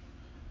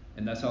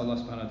 And that's how Allah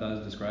subhanahu wa ta'ala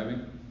is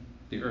describing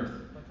the earth.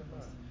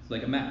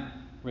 Like a mat.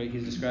 Right?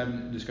 He's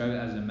describing it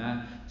as a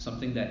mat,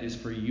 something that is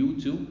for you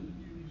to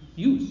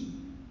use.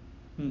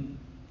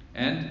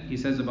 And He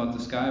says about the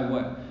sky,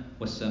 what?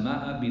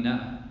 وَالسَّمَاءَ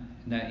بِنَاءً.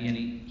 That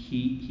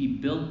He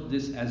built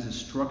this as a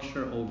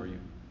structure over you.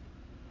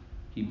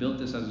 He built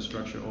this as a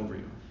structure over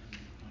you.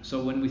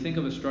 So when we think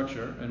of a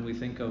structure and we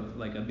think of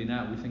like a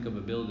bina, we think of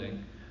a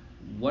building.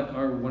 What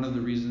are one of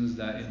the reasons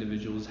that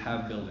individuals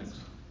have buildings?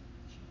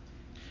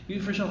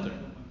 Even for shelter.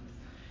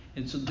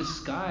 And so this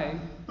sky,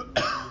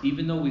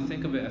 even though we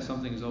think of it as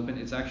something is open,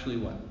 it's actually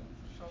what?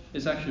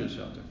 It's actually a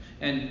shelter.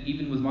 And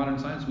even with modern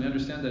science, we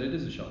understand that it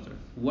is a shelter.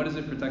 What does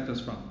it protect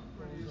us from?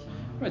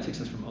 Right, it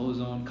takes us from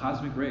ozone,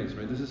 cosmic rays,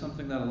 right? This is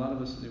something that a lot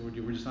of us, we're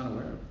just not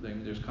aware of.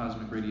 There's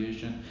cosmic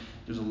radiation.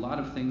 There's a lot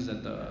of things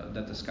that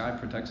the sky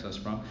protects us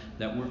from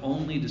that we're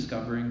only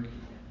discovering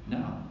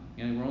now.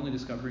 We're only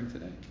discovering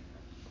today.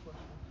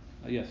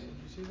 Question. Yes? Would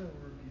you say that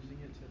we're abusing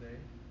it today,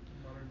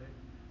 in modern day?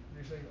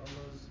 You're saying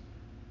Allah's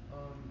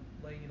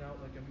laying it out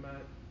like a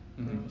mat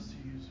for us to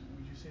use.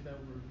 Would you say that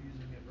we're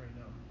abusing it right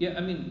now? Yeah,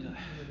 I mean...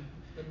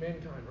 the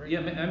mankind, right?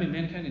 Yeah, I mean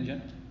mankind in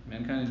general.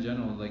 Mankind in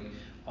general, like...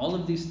 All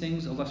of these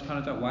things, Allah subhanahu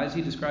wa ta'ala, why is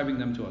He describing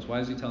them to us? Why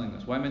is He telling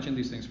us? Why mention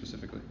these things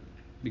specifically?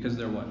 Because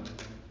they're what?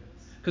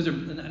 Because they're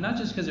not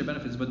just because they're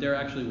benefits, but they're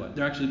actually what?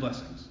 They're actually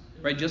blessings.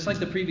 Right? Just like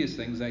the previous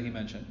things that He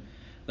mentioned.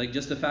 Like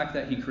just the fact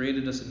that He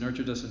created us and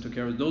nurtured us and took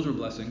care of us, those were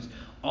blessings.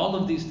 All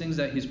of these things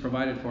that He's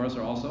provided for us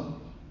are also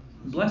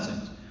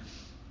blessings.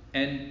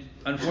 And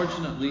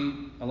unfortunately,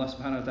 Allah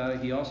subhanahu wa ta'ala,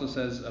 He also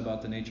says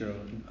about the nature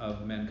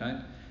of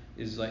mankind,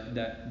 is like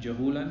that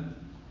jahulan,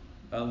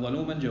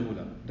 waluman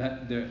jahula,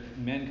 that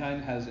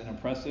mankind has an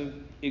oppressive,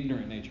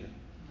 ignorant nature.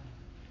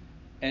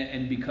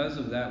 And because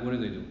of that, what do?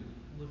 Live in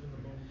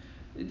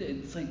the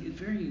moment. It's like it's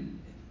very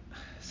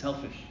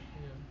selfish.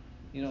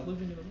 Yeah.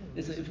 Living in the moment.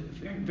 It's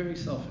very, very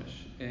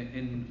selfish.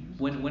 And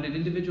when an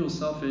individual is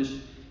selfish,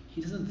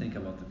 he doesn't think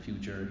about the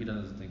future. He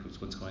doesn't think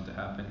what's going to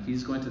happen.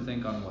 He's going to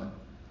think on what?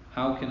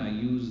 How can I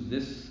use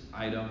this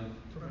item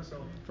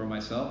for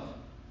myself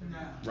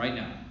right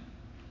now?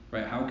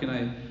 Right? How can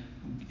I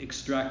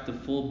extract the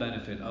full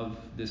benefit of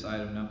this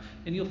item now?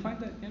 And you'll find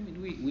that, I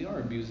mean, we are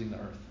abusing the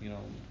earth.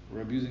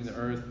 We're abusing the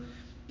earth.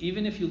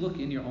 Even if you look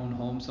in your own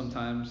home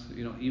sometimes,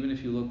 even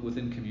if you look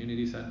within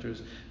community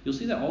centers, you'll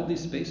see that all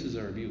these spaces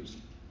are abused.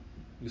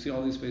 You see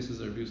all these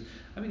spaces are abused.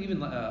 I mean,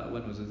 even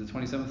when was it? The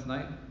 27th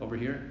night over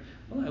here?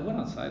 Well, I went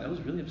outside. I was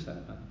really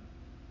upset, man.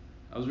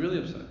 I was really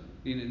upset.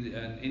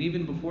 And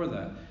even before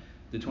that,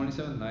 the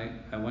 27th night,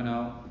 I went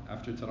out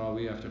after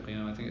Taraweeh, after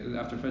Qiyam, I think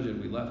after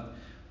Fajr we left.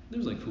 There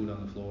was like food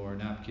on the floor,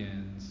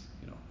 napkins,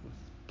 with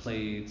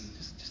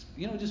plates,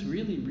 just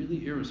really,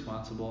 really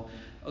irresponsible.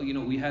 Oh,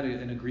 we had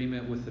an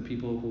agreement with the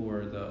people who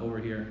were over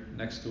here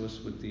next to us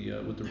with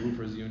the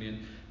roofers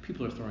union.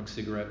 People are throwing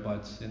cigarette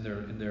butts in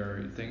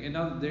their thing, and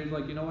now they're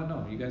like, you know what?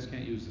 No, you guys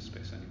can't use this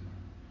space anymore.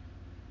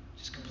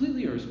 Just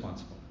completely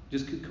irresponsible.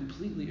 Just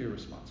completely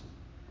irresponsible.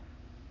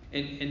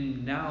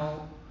 And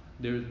now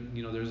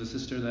There's a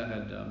sister that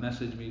had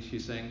messaged me.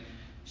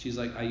 She's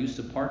like, I used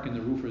to park in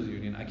the roofers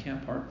union. I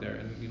can't park there,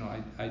 and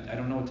I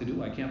don't know what to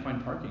do. I can't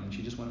find parking. And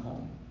she just went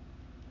home.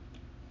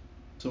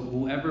 So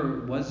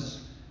whoever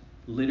was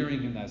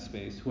littering in that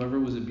space, whoever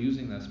was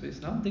abusing that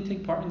space, now they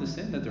take part in the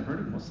sin that they're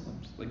hurting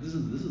Muslims. Like this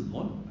is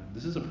dhulm, man.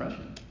 This is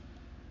oppression.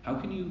 How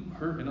can you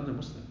hurt another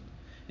Muslim?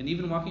 And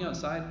even walking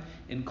outside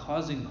and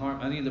causing harm.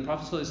 I mean, the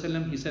Prophet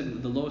ﷺ, he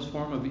said the lowest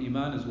form of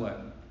iman is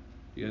what?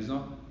 You guys know?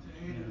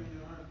 To hate it in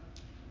your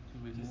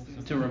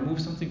heart. To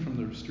remove something from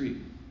the street.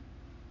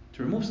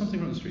 To remove something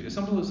from the street. It's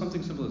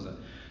something simple as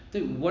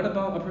that. What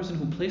about a person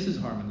who places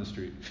harm in the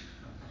street?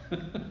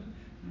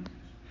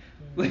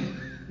 Like,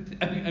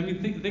 I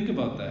mean, think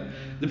about that.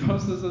 The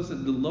Prophet ﷺ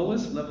said the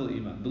lowest level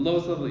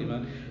of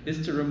iman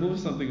is to remove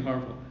something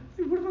harmful.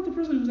 What about the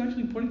person who's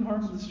actually putting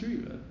harm in the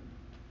street, man?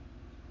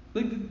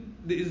 Like,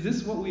 is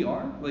this what we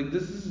are? Like,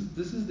 this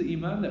is the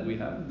iman that we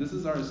have. This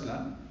is our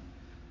Islam.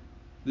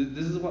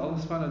 This is what Allah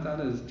Subhanahu wa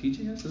Taala is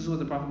teaching us. This is what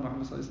the Prophet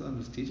Muhammad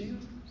is teaching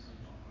us.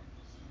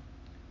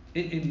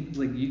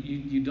 Like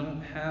you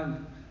don't have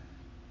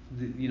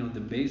the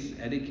base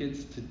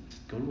etiquettes to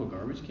go to a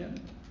garbage can.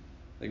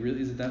 Like,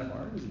 really, is it that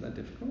hard? Is it that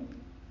difficult?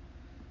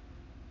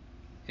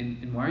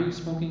 And why are you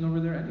smoking over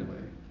there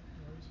anyway?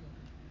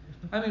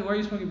 I mean, why are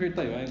you smoking for your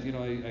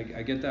tayyib?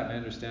 I get that. I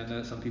understand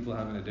that. Some people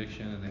have an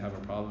addiction and they have a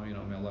problem.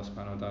 May Allah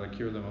subhanahu wa ta'ala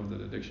cure them of that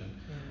addiction.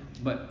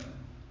 But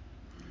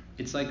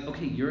it's like,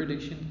 okay, your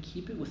addiction,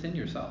 keep it within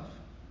yourself.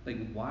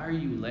 Like, why are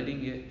you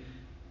letting it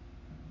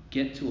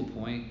get to a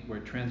point where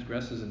it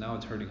transgresses and now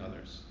it's hurting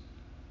others?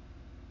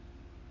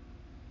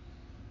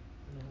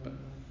 But,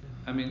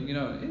 I mean,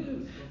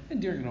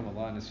 and during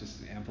Ramadan, it's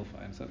just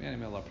amplified and stuff. Yeah,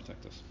 may Allah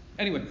protect us.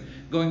 Anyway,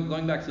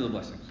 going back to the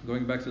blessings.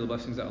 Going back to the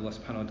blessings that Allah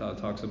subhanahu wa ta'ala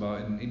talks about.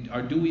 And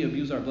do we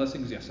abuse our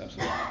blessings? Yes,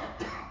 absolutely.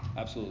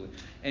 Absolutely.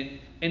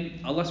 And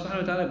Allah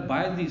subhanahu wa ta'ala,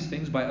 by these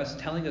things, by us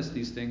telling us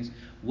these things,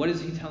 what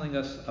is He telling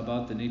us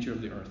about the nature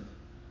of the earth?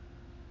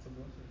 It's a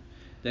blessing.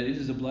 That it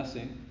is a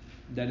blessing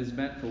that is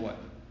meant for what?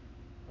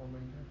 For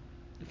mankind.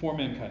 For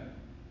mankind.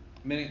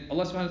 Meaning,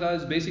 Allah subhanahu wa ta'ala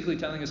is basically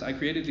telling us, I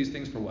created these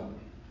things for what?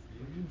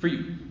 For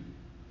you.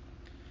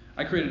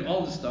 I created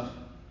all this stuff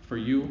for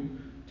you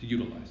to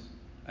utilize.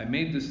 I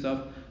made this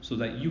stuff so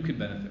that you could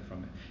benefit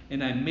from it.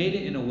 And I made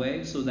it in a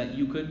way so that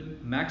you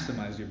could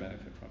maximize your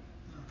benefit from it.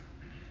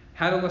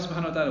 Had Allah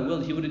subhanahu wa ta'ala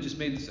willed, He would have just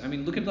made this. I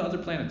mean, look at the other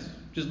planets.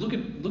 Just look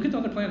at the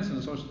other planets in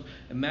the source.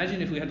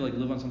 Imagine if we had to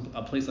live on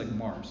a place like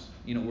Mars,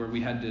 where we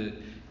had to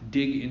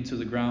dig into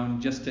the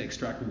ground just to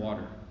extract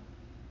water.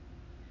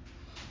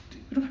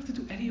 We don't have to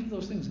do any of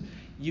those things.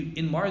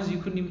 In Mars,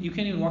 you can't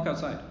even walk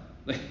outside.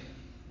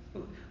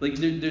 Like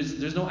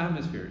there's no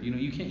atmosphere.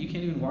 You can't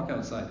even walk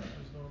outside.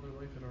 There's no other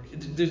life in our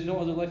soul. There's no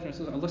other life in our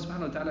soul. Allah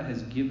subhanahu wa ta'ala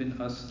has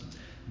given us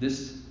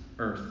this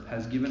earth,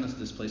 has given us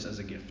this place as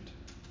a gift,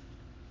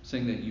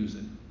 saying that use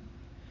it.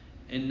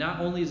 And not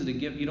only is it a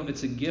gift,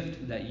 it's a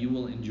gift that you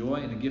will enjoy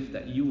and a gift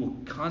that you will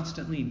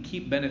constantly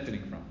keep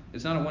benefiting from.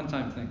 It's not a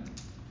one-time thing.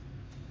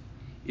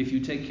 If you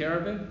take care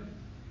of it,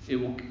 it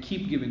will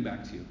keep giving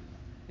back to you.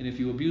 And if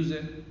you abuse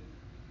it,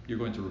 you're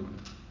going to ruin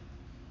it.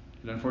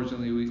 And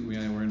unfortunately,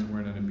 we're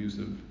in an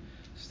abusive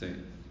state.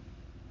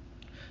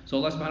 So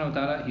Allah subhanahu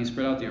wa ta'ala, He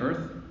spread out the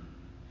earth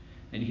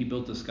and He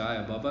built the sky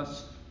above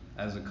us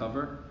as a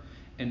cover.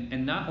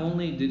 And not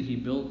only did He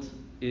build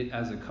it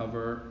as a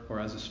cover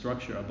or as a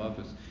structure above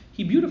us,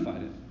 He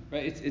beautified it.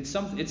 Right? It's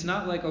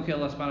not like, okay,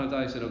 Allah subhanahu wa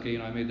ta'ala said, okay,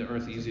 I made the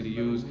earth easy to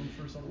use.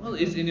 Well,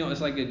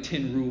 it's like a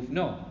tin roof.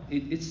 No,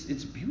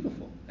 it's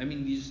beautiful. I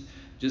mean, you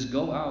just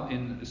go out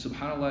and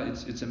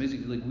subhanAllah, it's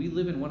amazing. Like, we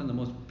live in one of the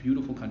most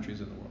beautiful countries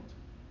in the world.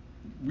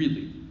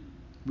 Really.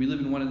 We live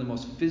in one of the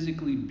most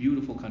physically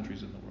beautiful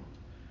countries in the world.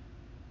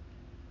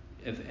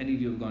 If any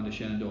of you have gone to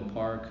Shenandoah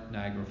Park,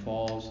 Niagara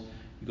Falls,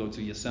 you go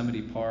to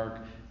Yosemite Park,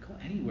 go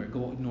anywhere,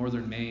 go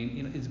northern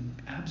Maine, it's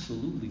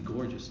absolutely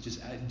gorgeous.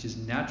 Just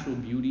natural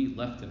beauty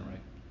left and right.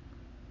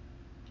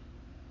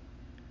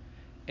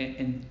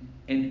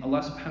 And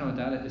Allah subhanahu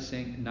wa ta'ala is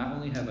saying, not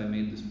only have I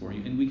made this for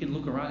you, and we can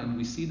look around and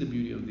we see the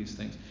beauty of these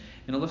things.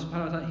 And Allah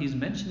subhanahu wa ta'ala, He's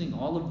mentioning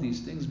all of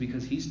these things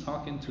because He's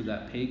talking to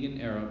that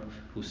pagan Arab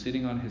who's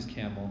sitting on his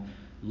camel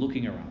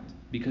looking around.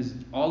 Because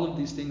all of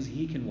these things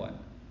He can what?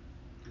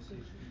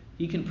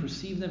 He can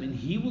perceive them and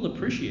He will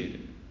appreciate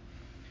it.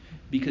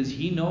 Because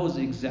He knows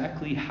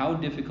exactly how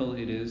difficult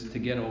it is to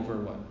get over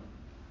what?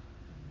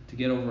 To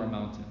get over a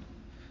mountain.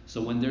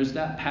 So when there's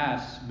that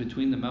pass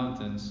between the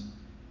mountains,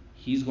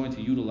 He's going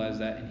to utilize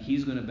that and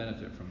He's going to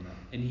benefit from that.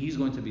 And He's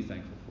going to be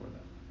thankful for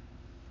that.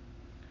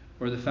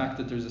 Or the fact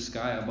that there's a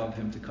sky above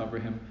Him to cover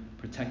Him,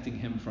 protecting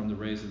Him from the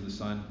rays of the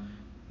sun.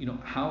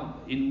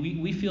 And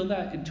we feel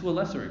that to a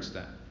lesser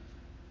extent.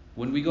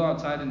 When we go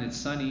outside and it's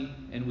sunny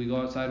and we go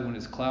outside when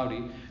it's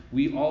cloudy,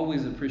 we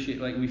always appreciate,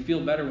 we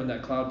feel better when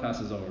that cloud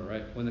passes over,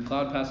 right? When the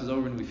cloud passes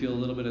over and we feel a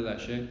little bit of that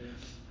shade.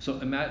 So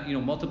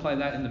multiply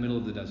that in the middle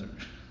of the desert.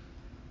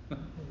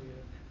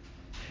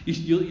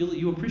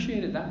 You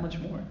appreciate it that much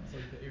more. It's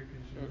like the air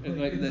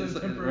Like that's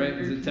right?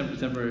 Is it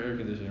temporary air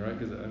conditioning, right?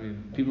 Because I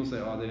mean, people say,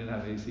 oh, they didn't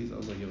have ACs. I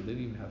was like, yo, they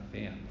didn't even have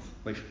fans.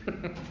 Like,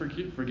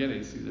 forget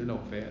AC. There are no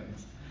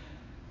fans.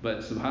 But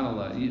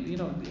Subhanallah, you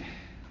know.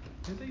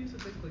 Didn't they used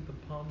to take like the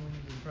palm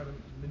leaves and try to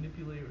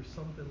manipulate or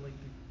something like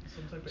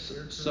some type of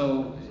air?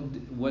 So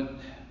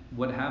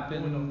what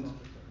happened?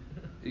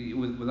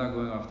 Without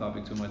going off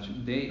topic too much,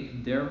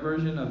 their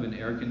version of an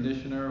air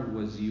conditioner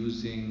was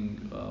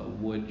using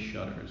wood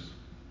shutters.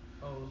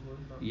 Oh, it was wood.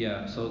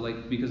 Yeah, so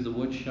like because the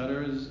wood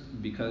shutters,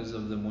 because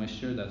of the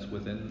moisture that's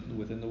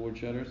within the wood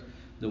shutters,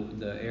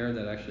 the air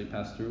that actually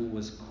passed through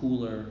was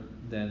cooler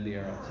than the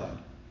air outside.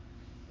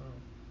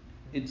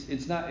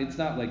 It's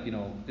not like, you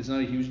know, it's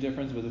not a huge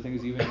difference, but the thing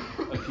is, even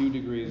a few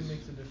degrees, it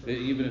makes a difference.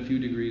 Even a few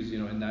degrees, you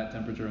know, in that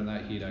temperature and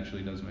that heat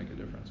actually does make a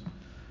difference.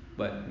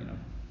 But you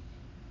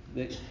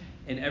know,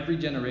 in every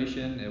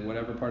generation, in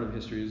whatever part of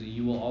history is,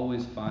 you will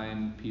always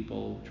find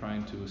people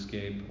trying to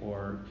escape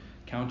or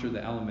counter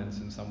the elements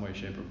in some way,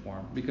 shape, or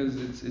form, because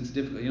it's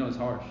difficult. You know, it's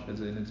harsh,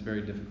 and it's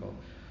very difficult.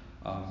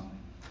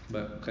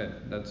 But okay,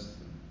 that's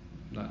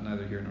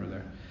neither here nor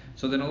there.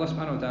 So then Allah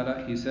subhanahu wa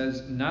ta'ala, He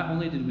says, not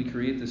only did we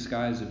create the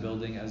sky as a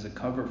building, as a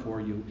cover for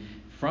you,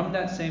 from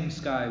that same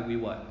sky we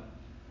what?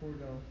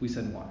 We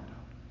send water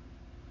down.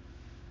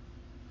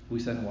 We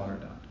send water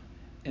down.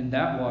 And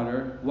that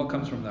water, what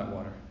comes from that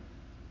water?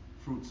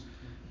 Fruits,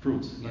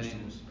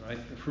 vegetables, right?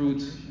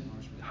 Fruits,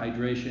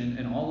 hydration,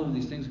 and all of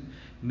these things.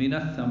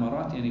 Minat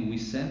thamarat, we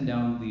send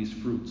down these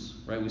fruits,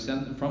 right? We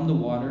send from the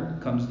water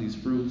comes these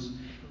fruits,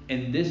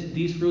 and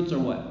these fruits are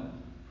what?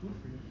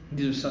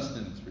 These are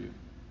sustenance for you.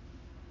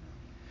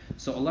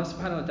 So Allah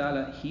subhanahu wa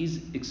ta'ala,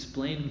 He's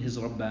explaining His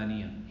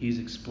Rabbaniyah. He's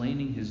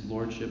explaining His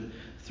Lordship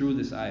through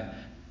this ayah.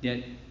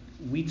 That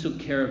we took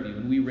care of you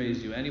and we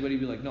raised you. Anybody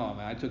be like, no,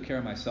 man, I took care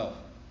of myself.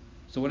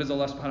 So what does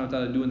Allah subhanahu wa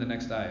ta'ala do in the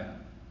next ayah?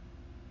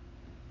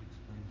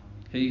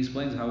 He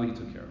explains how He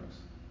took care of us.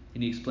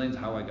 And He explains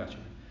how I got you.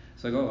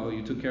 It's like, oh,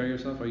 you took care of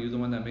yourself? Are you the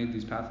one that made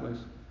these pathways?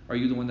 Are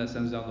you the one that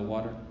sends down the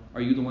water?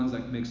 Are you the ones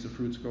that makes the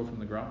fruits grow from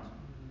the ground?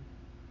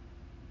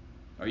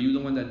 Are you the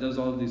one that does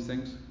all of these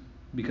things?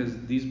 Because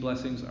these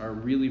blessings are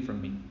really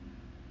from me.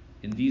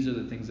 And these are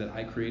the things that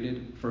I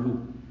created for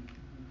who?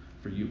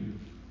 For you.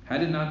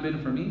 Had it not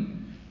been for me,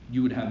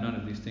 you would have none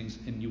of these things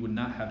and you would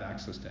not have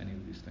access to any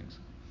of these things.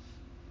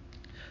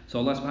 So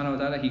Allah subhanahu wa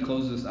ta'ala, He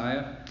closes this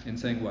ayah in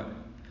saying what?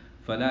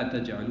 فَلَا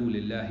تَجْعَلُوا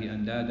لِلَّهِ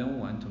أَنْدَادًا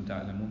وَأَنْتُمْ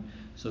تَعْلَمُونَ.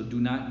 So do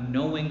not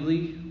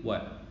knowingly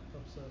what?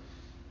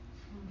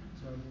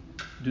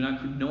 Do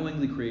not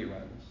knowingly create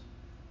rivals.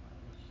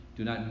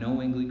 Do not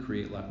knowingly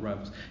create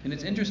rivals. And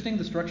it's interesting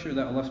the structure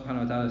that Allah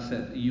subhanahu wa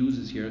ta'ala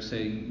uses here,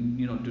 saying,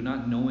 you know, do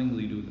not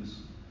knowingly do this.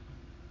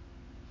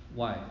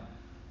 Why?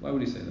 Why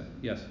would He say that?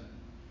 Yes?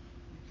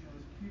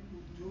 Because people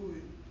do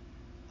it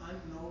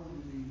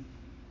unknowingly,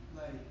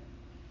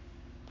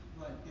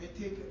 like they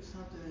take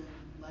something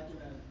like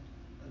an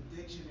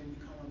addiction and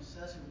become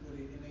obsessive with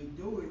it, and they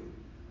do it,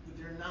 but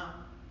they're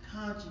not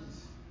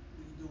consciously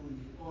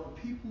doing it. Or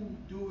people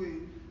do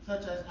it,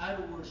 such as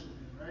idol worshiping,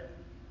 right?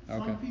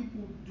 Okay. Some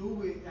people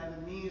do it as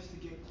a means to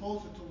get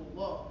closer to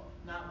Allah,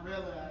 not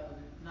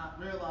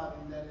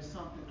realizing that it's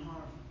something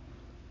harmful.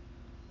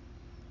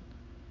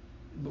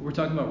 But we're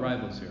talking about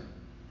rivals here,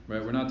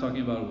 right? We're not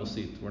talking about a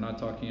wasit. We're not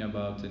talking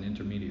about an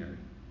intermediary.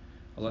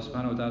 Allah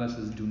subhanahu wa ta'ala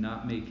says, do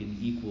not make an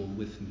equal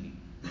with me.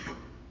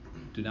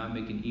 Do not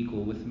make an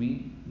equal with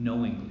me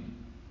knowingly.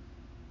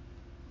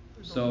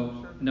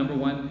 So, number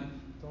one,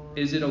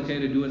 is it okay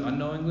to do it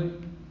unknowingly?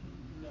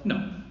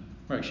 No.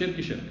 Right, shirk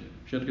is shirk.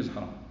 Shirk is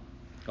haram.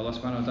 Allah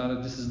subhanahu wa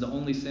ta'ala, this is the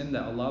only sin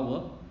that Allah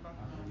will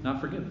not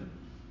forgive.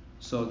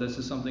 So this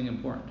is something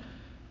important.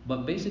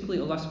 But basically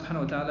Allah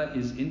subhanahu wa ta'ala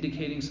is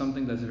indicating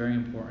something that's very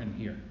important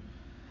here.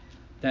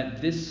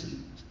 That this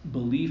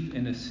belief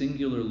in a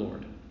singular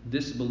Lord,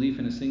 this belief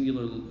in a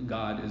singular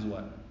God is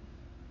what?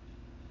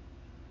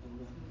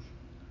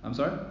 I'm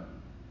sorry?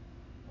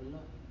 Allah.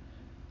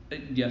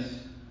 Yes,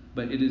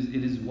 but it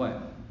is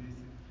what?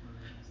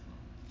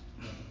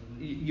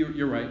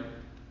 You're right.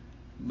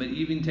 But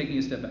even taking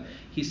a step back,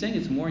 He's saying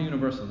it's more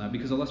universal now,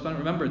 because Allah subhanahu wa ta'ala,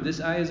 remember, this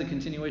ayah is a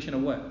continuation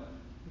of what?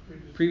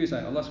 Previous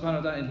ayah. Allah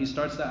subhanahu wa ta'ala, and He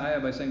starts that ayah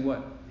by saying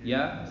what?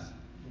 Ya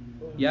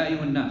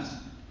ayyuhan nas.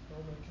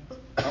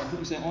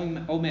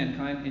 Saying, O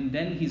mankind, and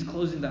then He's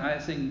closing the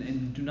ayah saying,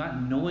 and do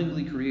not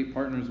knowingly create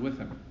partners with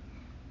Him.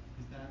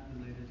 Is that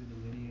related to the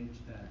lineage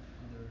that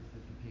others,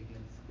 like the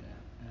pagans, that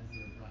as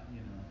they're, talking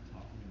about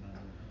their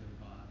other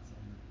gods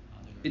and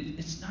other?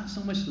 It's not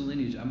so much the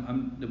lineage.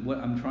 What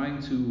I'm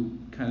trying to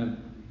kind of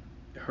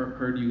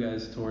herd you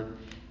guys toward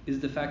is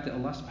the fact that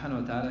Allah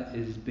subhanahu wa ta'ala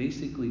is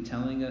basically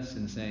telling us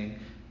and saying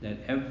that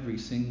every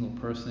single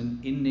person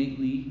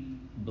innately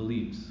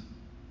believes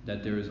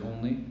that there is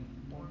only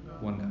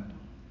one God.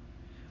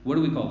 What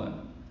do we call that?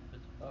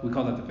 We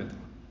call that the fitrah.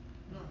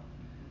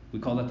 We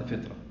call that the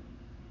fitrah.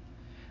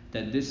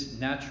 That this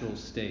natural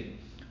state,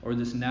 or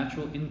this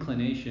natural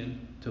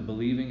inclination to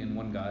believing in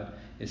one God,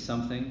 is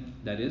something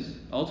that is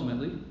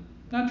ultimately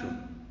natural.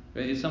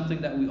 Right? It's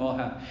something that we all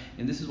have.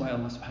 And this is why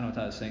Allah subhanahu wa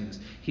ta'ala is saying this.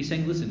 He's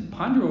saying, listen,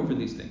 ponder over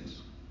these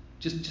things.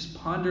 Just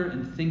ponder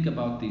and think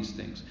about these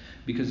things.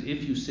 Because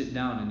if you sit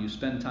down and you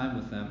spend time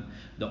with them,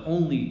 the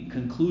only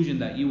conclusion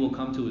that you will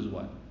come to is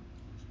what?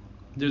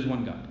 There's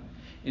one God.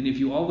 And if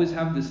you always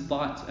have this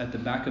thought at the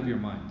back of your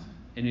mind,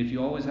 and if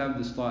you always have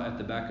this thought at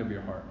the back of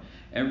your heart,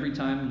 every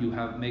time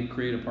you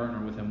create a partner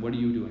with him, what are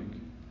you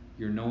doing?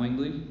 You're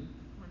knowingly,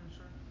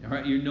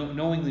 right? You're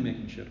knowingly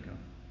making shirk.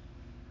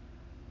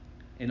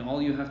 And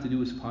all you have to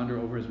do is ponder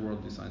over his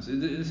worldly signs.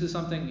 This is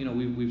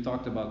something, we've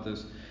talked about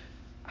this.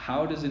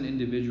 How does an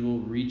individual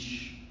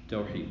reach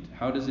Tawheed?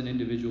 How does an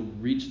individual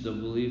reach the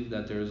belief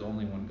that there is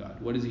only one God?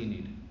 What does he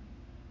need?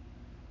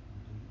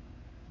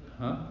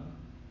 Huh?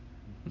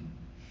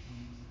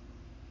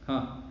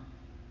 Huh?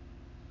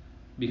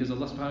 Because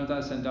Allah subhanahu wa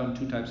ta'ala sent down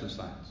two types of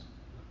signs.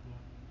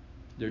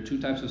 There are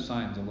two types of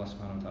signs Allah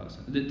subhanahu wa ta'ala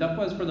sent. The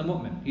taqwa is for the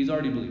mu'min. He's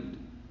already believed.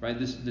 Right?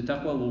 The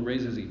taqwa will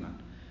raise his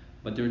iman.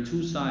 But there are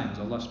two signs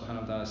Allah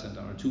subhanahu wa ta'ala sent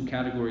down, or two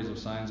categories of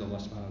signs Allah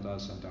subhanahu wa ta'ala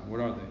sent down. What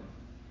are they?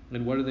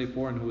 And what are they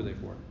for, and who are they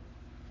for?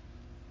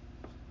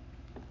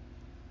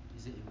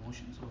 Is it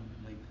emotions or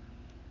like?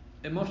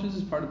 Emotions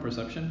is part of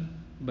perception,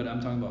 but I'm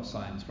talking about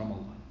signs from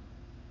Allah.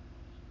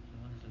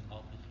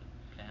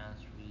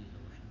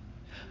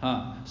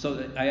 So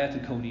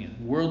ayat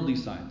al-kawniyah, worldly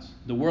signs,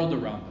 the world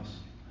around us.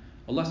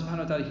 Allah subhanahu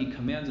wa ta'ala, He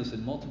commands us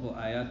in multiple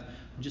ayat,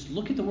 just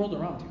look at the world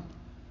around you.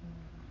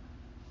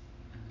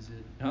 Is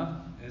it?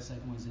 The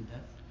second one is it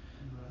death?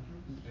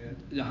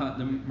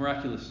 The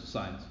miraculous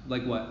signs,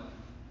 like what?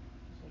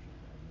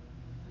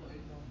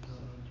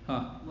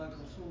 Like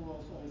Rasulullah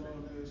sallallahu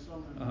alayhi wa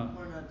sallam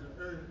point at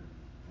the earth,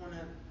 point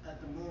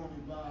at the moon,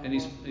 and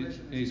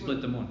he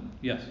split the moon.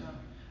 Yes.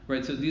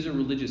 Right, so these are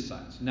religious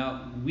signs.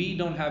 Now, we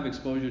don't have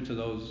exposure to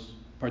those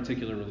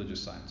particular religious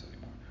signs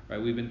anymore.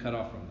 Right, we've been cut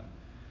off from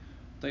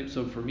them.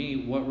 So for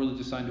me, what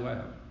religious sign do I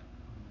have?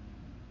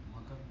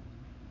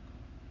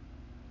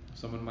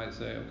 Someone might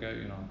say,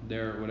 okay,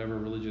 their whatever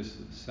religious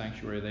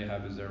sanctuary they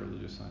have is their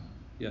religious sign.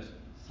 Yes?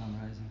 Sun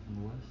rising from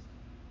the west?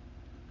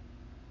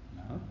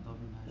 Huh?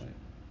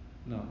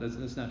 No,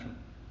 that's natural.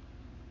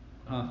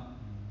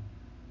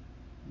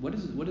 What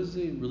is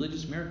the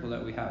religious miracle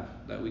that we have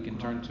that we can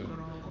turn to?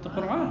 The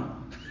Quran.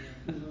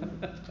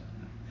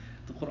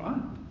 The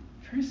Quran.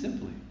 Very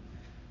simply.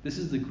 This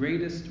is the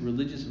greatest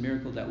religious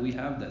miracle that we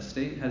have that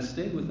has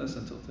stayed with us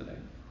until today.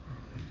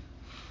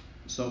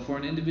 So for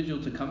an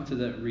individual to come to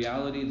the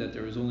reality that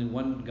there is only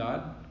one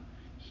God,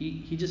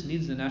 he just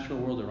needs the natural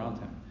world around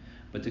him.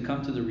 But to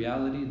come to the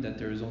reality that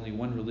there is only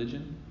one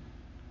religion,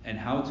 and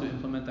how to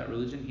implement that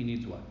religion, he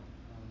needs what?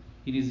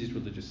 He needs these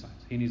religious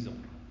signs. He needs the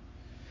Quran.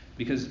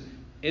 Because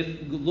if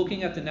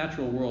looking at the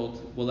natural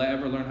world, will I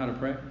ever learn how to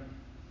pray?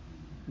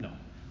 No.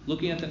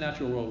 Looking at the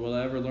natural world, will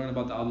I ever learn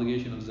about the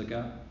obligation of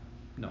zakah?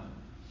 No.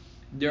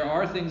 There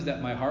are things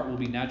that my heart will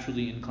be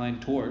naturally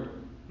inclined toward.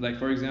 Like,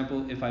 for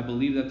example, if I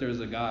believe that there is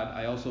a God,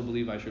 I also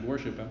believe I should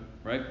worship him,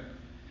 right?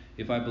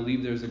 If I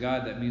believe there's a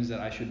God, that means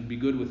that I should be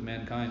good with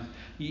mankind.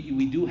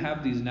 We do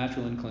have these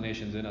natural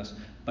inclinations in us,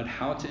 but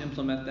how to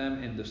implement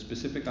them in the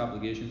specific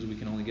obligations, we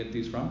can only get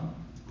these from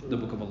the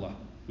Book of Allah.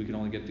 We can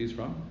only get these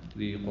from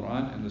the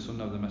Quran and the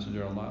Sunnah of the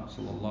Messenger of Allah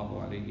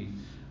sallallahu alaihi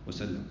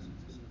wasallam.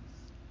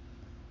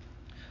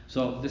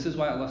 So this is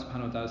why Allah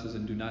subhanahu wa ta'ala says,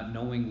 and do not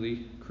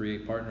knowingly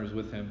create partners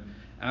with him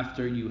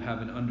after you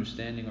have an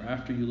understanding, or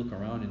after you look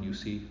around and you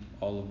see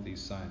all of these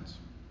signs.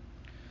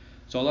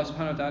 So Allah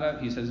subhanahu wa ta'ala,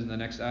 He says in the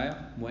next ayah,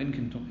 وَإِن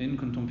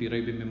كُنْتُمْ فِي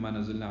رَيْبٍ مِّمَّا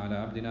نَزَّلْنَا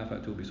عَلَىٰ عَبْدِنَا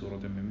فَأْتُوا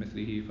بِسُورَةٍ مِّن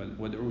مِّثْلِهِ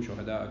وَادْعُوا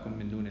شُهَدَاءَكُم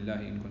مِّن دُونِ اللَّهِ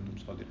إِن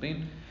كُنْتُمْ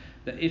صَادِقِينَ.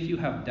 That if you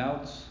have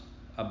doubts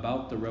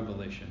about the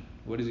revelation,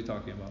 what is He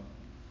talking about?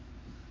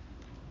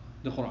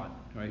 The Quran.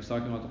 Right? He's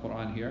talking about the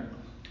Quran here.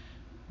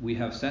 We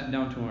have sent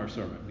down to our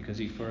servant, because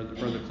He further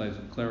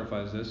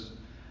clarifies this.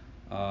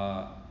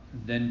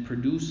 Then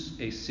produce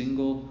a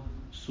single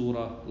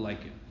surah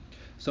like it.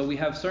 So we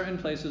have certain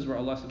places where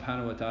Allah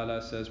subhanahu wa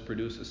ta'ala says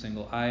produce a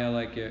single ayah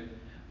like it,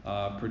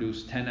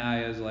 produce 10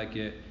 ayahs like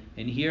it.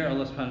 And here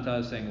Allah subhanahu wa ta'ala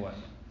is saying what?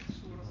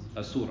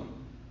 A surah.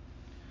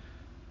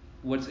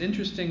 What's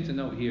interesting to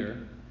note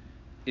here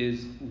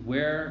is,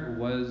 where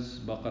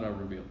was Baqarah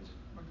revealed?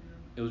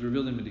 It was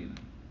revealed in Medina.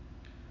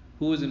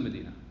 Who was in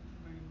Medina?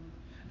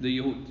 The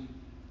Yahud.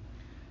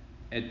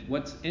 And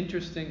what's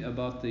interesting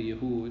about the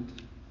Yahud,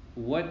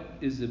 what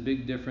is the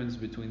big difference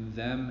between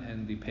them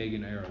and the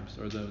pagan Arabs,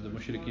 or the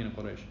Mushrikeen of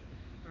Quraysh?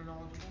 They're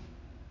knowledgeable.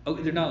 Oh,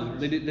 they're knowledgeable.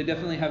 They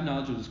definitely have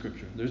knowledge of the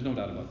scripture. There's no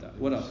doubt about that.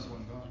 What else?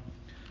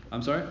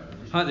 I'm sorry?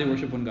 They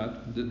worship one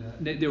God.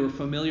 They were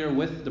familiar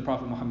with the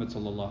Prophet Muhammad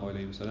sallallahu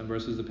alaihi wasallam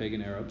versus the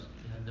pagan Arabs.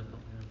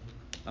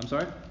 I'm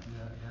sorry?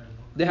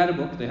 They had a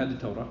book. They had the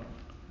Torah.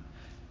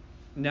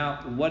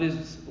 Now, what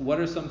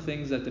are some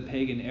things that the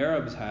pagan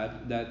Arabs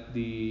had that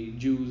the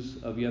Jews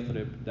of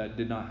Yathrib that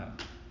did not have?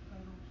 Idols.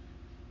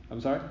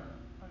 I'm sorry?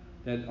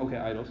 Okay,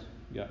 idols.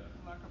 Yeah.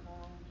 Lack of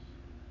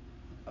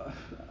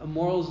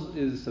morals. Morals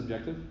is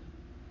subjective.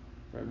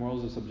 Right?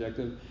 Morals is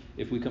subjective.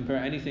 If we compare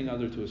anything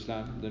other to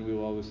Islam, then we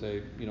will always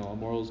say, a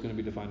moral is going to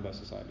be defined by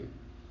society.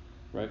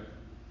 Right?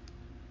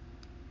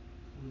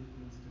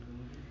 Political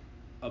instability.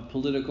 a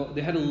political.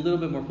 They had a little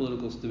bit more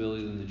political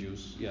stability than the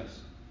Jews. Yes.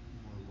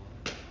 More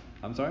wealth.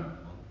 I'm sorry.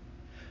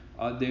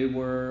 Wealth. They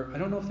were. I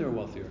don't know if they were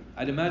wealthier.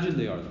 I'd imagine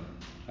they are though.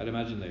 I'd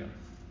imagine they are.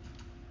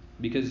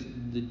 Because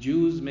the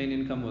Jews' main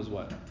income was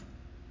what?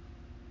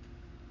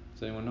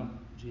 Does anyone know?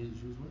 Jews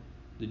what?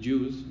 The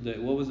Jews.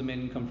 What was the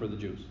main income for the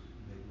Jews?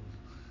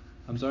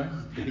 Bagels. I'm sorry.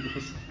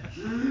 Bagels.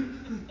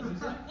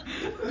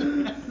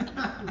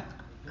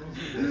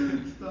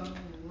 Stop.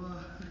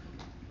 What?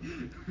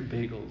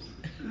 Bagels.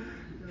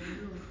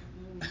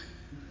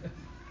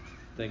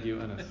 Thank you,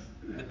 Anas.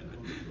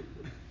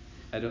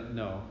 I don't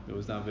know. It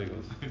was not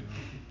bagels.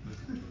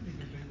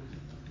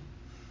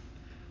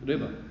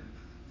 Riba.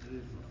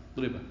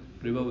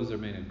 Riba was their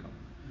main income.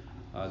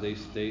 They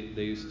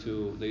used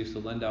to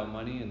lend out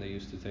money and they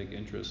used to take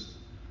interest,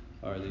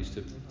 or they used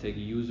to take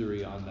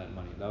usury on that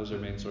money. That was their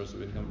main source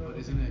of income. But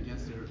isn't it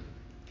against their?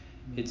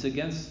 It's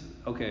against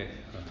okay.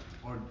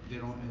 Or they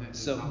don't. It's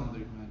So not one of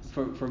their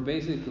commands. for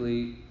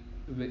basically.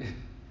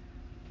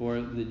 For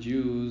the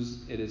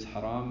Jews, it is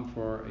haram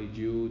for a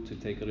Jew to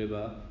take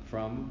riba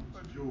from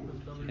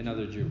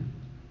another Jew.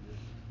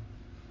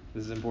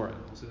 This is important.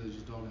 Also, they're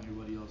just dogging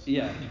everybody else.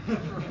 Yeah.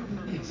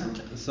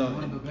 So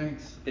one of the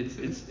banks.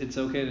 It's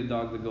okay to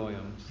dog the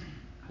goyams,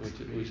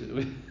 which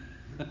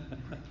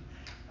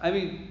I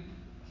mean,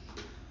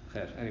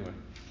 anyway.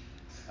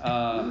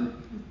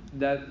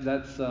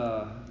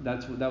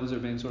 That was their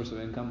main source of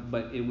income,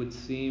 but it would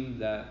seem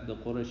that the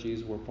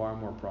Qurayshis were far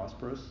more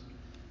prosperous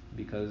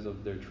because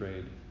of their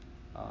trade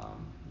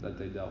that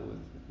they dealt with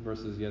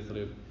versus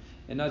Yathrib.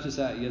 And not just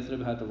that,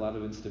 Yathrib had a lot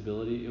of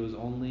instability. It was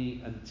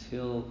only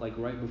until like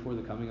right before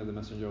the coming of the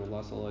Messenger of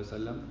Allah sallallahu alaihi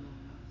wasallam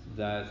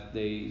that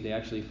they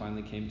actually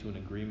finally came to an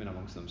agreement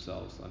amongst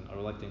themselves on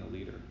electing a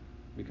leader,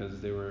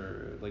 because they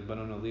were like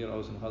Banu Nadir,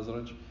 Aus and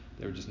Khazraj,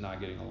 they were just not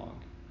getting along,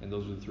 and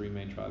those were the three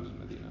main tribes in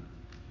Medina.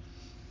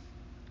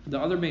 The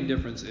other main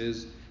difference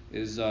is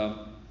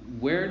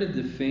where did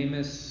the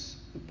famous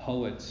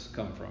poets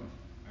come from?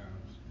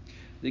 Arabs.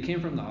 They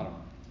came from the Arab.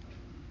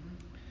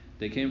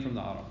 They came from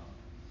the Arab.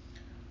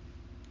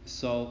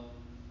 So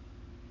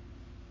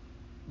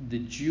the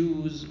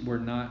Jews were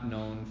not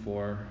known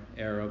for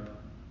Arab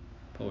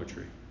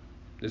poetry.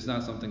 It's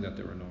not something that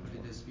they were known for.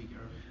 Did they speak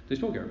Arabic? They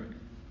spoke Arabic.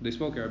 They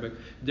spoke Arabic.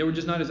 They were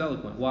just not as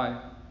eloquent. Why?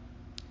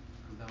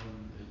 Because that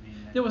wasn't their main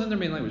language. That wasn't their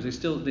main language.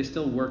 They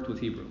still worked with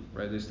Hebrew,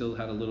 right? They still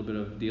had a little bit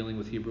of dealing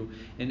with Hebrew.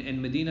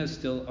 And Medina is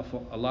still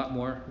a lot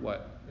more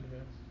what?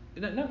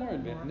 Advanced. Not more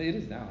advanced. It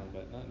is now,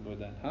 but not more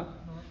than. Huh?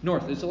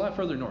 North. It's a lot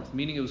further north,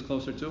 meaning it was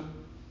closer to.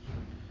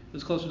 It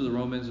was closer to the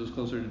Romans. It was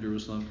closer to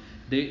Jerusalem.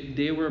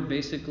 They were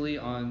basically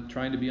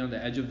trying to be on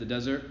the edge of the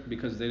desert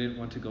because they didn't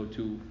want to go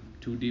too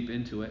deep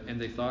into it,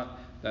 and they thought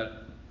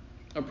that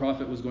a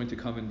prophet was going to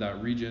come in that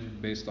region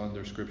based on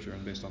their scripture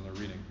and based on their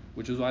reading,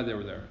 which is why they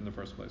were there in the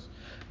first place.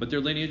 But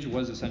their lineage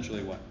was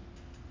essentially what?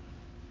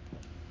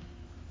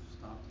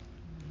 Stopped.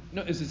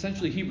 No, it's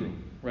essentially Hebrew,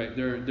 right?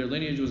 Their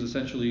lineage was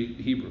essentially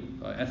Hebrew.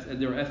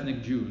 They were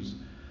ethnic Jews,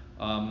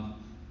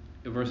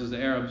 versus the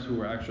Arabs who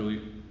were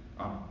actually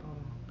Arab.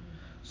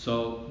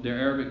 So their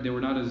Arabic, they were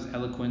not as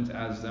eloquent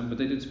as them, but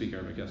they did speak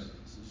Arabic, yes.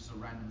 This is just a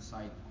random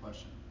side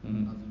question,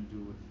 Mm-hmm. nothing to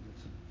do with.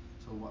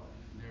 So what?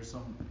 There's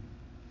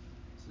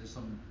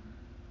some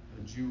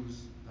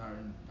Jews that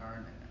are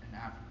in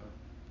Africa.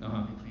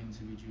 Uh-huh. They claim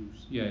to be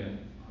Jews. Yeah.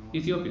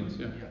 Ethiopians,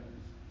 yeah. Yeah.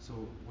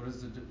 So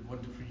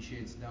what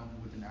differentiates them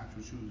with an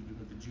actual Jews?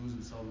 Because the Jews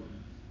themselves,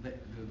 the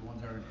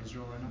ones that are in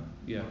Israel right now,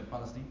 Yeah. or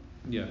Palestine,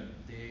 Yeah.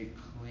 they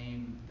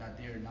claim that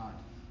they're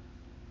not.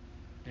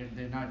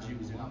 They're not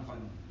Jews. They're not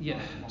from. Yeah.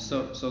 From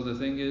So the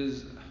thing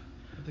is,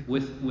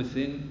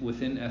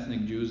 within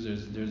ethnic Jews,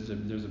 there's a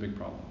big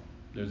problem.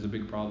 There's a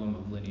big problem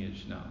of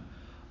lineage now,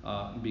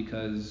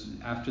 because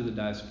after the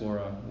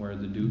diaspora, where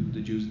the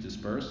Jews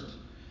dispersed,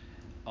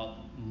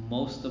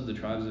 most of the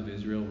tribes of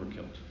Israel were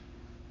killed.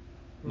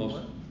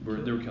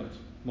 They were killed.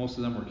 Most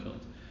of them were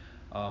killed.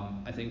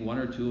 I think one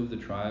or two of the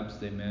tribes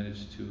they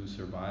managed to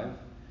survive,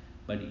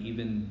 but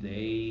even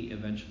they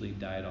eventually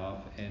died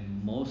off.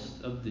 And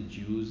most of the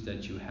Jews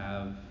that you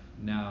have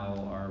now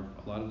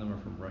a lot of them are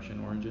from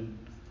Russian origin.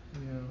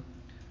 Yeah.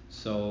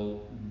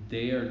 So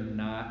they are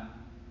not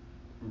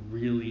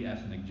really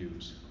ethnic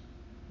Jews.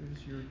 They're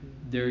just European.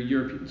 They're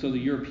European. So the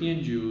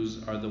European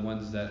Jews are the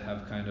ones that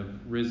have kind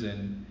of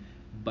risen,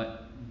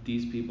 but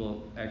these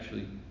people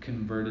actually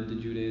converted to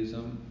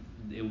Judaism.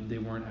 They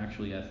weren't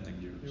actually ethnic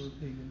Jews. They were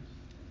pagans.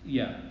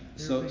 Yeah.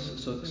 So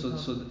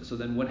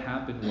then what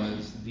happened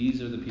was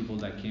these are the people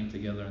that came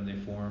together and they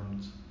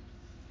formed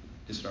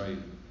Israel.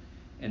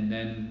 And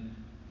then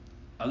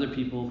other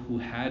people who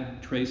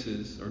had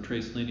traces or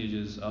trace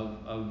lineages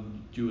of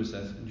Jewish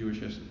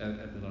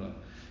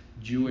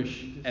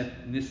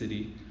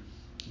ethnicity,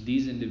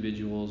 these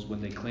individuals,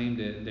 when they claimed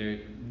it,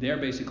 they're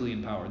basically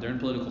in power. They're in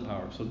political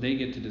power, so they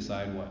get to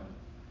decide what.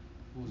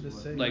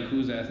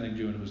 Who's an ethnic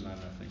Jew and who's not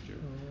an ethnic Jew.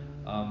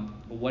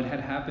 What had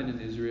happened in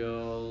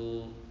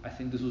Israel, I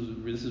think this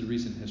is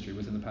recent history,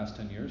 within the past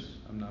 10 years.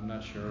 I'm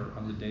not sure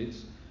on the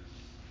dates,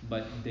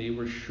 but they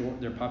were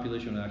short. Their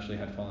population actually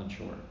had fallen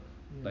short.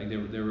 Like they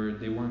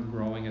weren't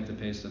growing at the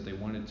pace that they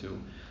wanted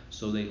to,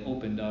 so they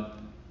opened up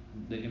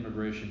the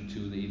immigration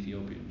to the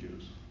Ethiopian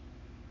Jews.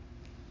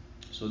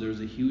 So there's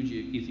a huge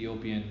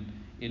Ethiopian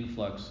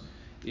influx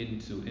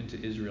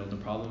into Israel. The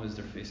problem is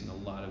they're facing a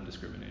lot of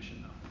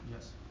discrimination now.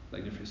 Yes.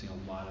 Like they're facing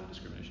a lot of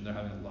discrimination. They're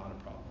having a lot of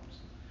problems.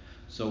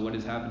 So what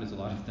has happened is a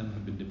lot of them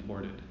have been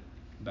deported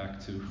back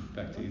to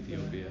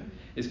Ethiopia.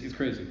 It's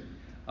crazy,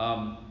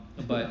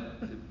 but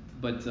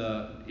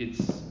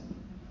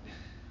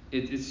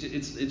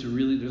it's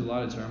really, there's a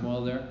lot of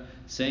turmoil there.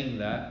 Saying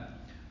that,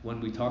 when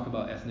we talk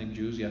about ethnic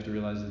Jews, you have to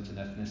realize it's an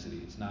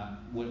ethnicity. It's not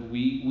what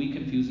we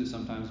confuse it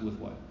sometimes with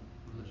what?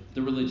 Religion.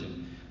 The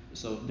religion.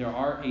 So there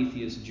are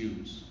atheist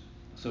Jews.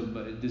 So,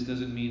 but this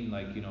doesn't mean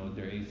like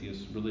they're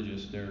atheist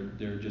religious.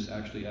 They're just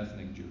actually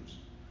ethnic Jews,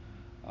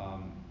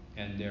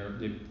 and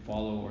they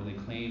follow or they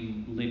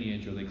claim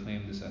lineage or they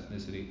claim this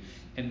ethnicity.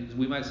 And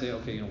we might say,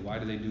 okay, why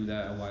do they do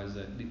that? Or why is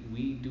that?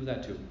 We do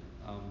that too,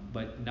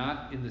 but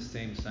not in the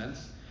same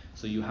sense.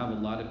 So you have a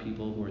lot of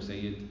people who are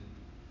Sayyid.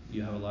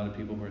 You have a lot of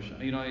people who are,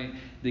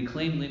 they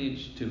claim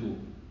lineage to who?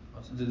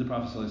 The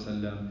Prophet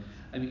ﷺ.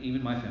 I mean,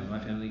 even my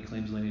family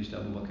claims lineage to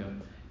Abu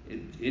Bakr.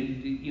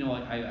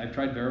 I've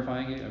tried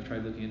verifying it, I've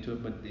tried looking into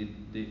it, but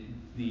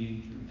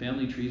the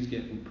family trees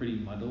get pretty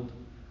muddled,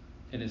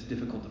 and it's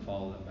difficult to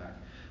follow them back.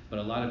 But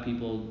a lot of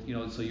people,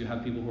 so you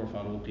have people who are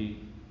Faruqi,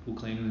 who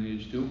claim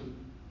lineage too.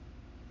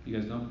 You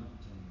guys know?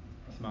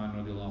 Uthman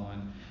radiallahu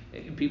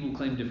anh. People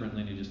claim different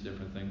lineages,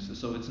 different things.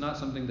 So it's not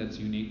something that's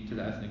unique to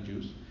the ethnic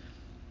Jews.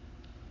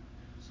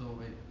 So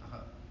wait,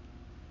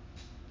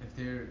 if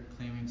they're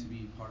claiming to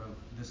be part of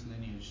this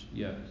lineage,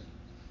 yeah,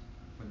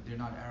 but they're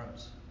not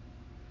Arabs.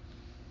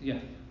 Yeah.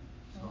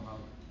 So how?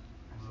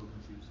 I'm a little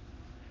confused.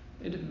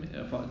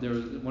 There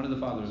was one of the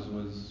fathers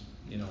was,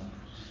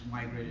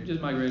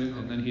 just migrated,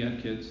 and then he had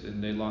kids,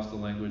 and they lost the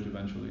language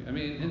eventually. I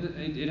mean,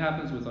 it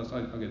happens with us.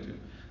 I'll get to it.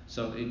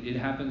 So it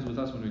happens with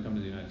us when we come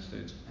to the United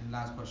States. And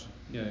last question.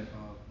 Yeah.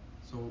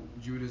 So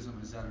Judaism,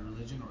 is that a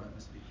religion or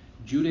ethnicity?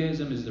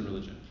 Judaism is the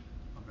religion.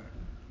 Okay.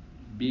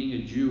 Being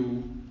a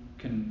Jew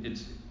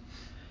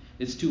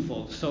it's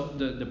twofold. So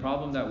the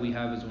problem that we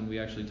have is when we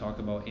actually talk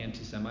about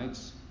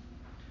anti-Semites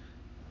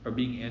or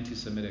being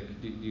anti-Semitic.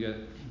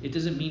 It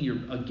doesn't mean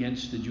you're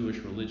against the Jewish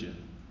religion.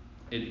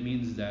 It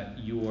means that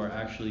you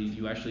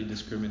actually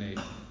discriminate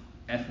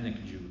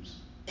ethnic Jews.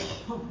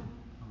 All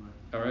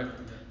right.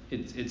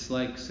 It's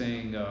like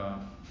saying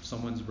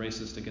someone's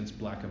racist against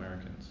Black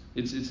Americans.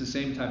 It's the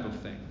same type of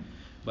thing,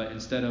 but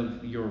instead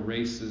of your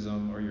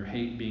racism or your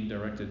hate being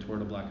directed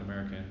toward a Black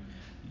American,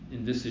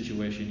 in this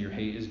situation your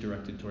hate is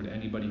directed toward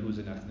anybody who's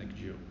an ethnic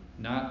Jew,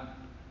 not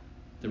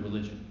the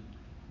religion.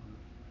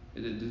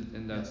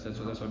 And that's why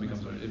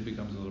it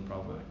becomes a little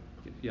problematic.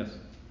 Yes.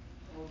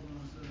 I was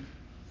gonna say,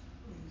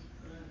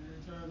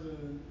 in terms of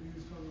he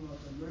was talking about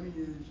the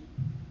lineage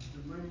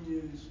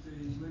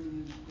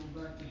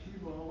go back to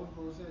Hebrew. I was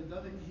gonna say,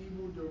 doesn't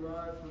Hebrew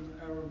derive from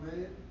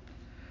Aramaic?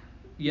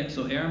 Yeah,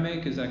 so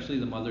Aramaic is actually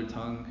the mother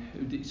tongue.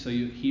 So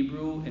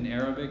Hebrew and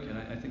Arabic, and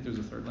I think there's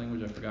a third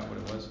language, I forgot what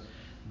it was.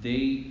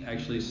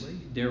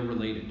 They're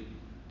related.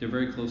 They're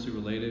very closely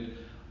related.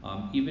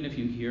 Even if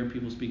you hear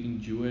people speaking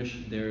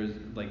Jewish, there's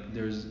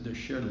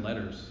shared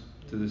letters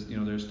to this.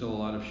 There's still a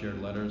lot of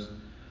shared letters.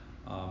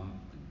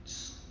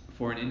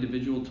 For an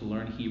individual to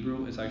learn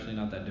Hebrew, it's actually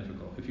not that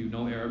difficult. If you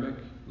know Arabic,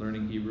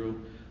 learning Hebrew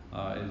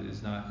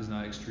is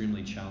not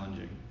extremely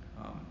challenging,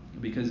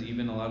 because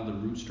even a lot of the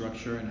root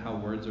structure and how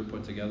words are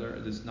put together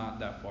is not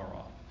that far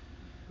off.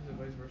 Is it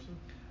vice versa?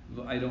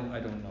 I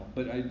don't know,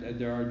 but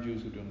there are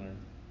Jews who do learn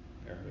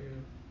Arabic.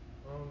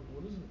 Yeah.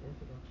 What is an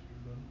Orthodox Jew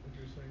then? If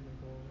you're saying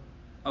like all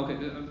that.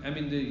 Okay, I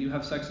mean you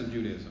have sects of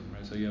Judaism,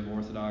 right? So you have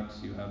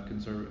Orthodox, you have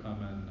conservative,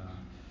 and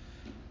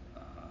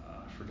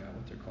I forgot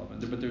what they're called,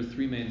 but there's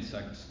three main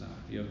sects now.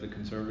 You have the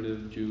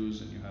conservative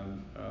Jews, and you have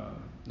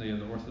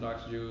the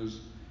Orthodox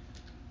Jews,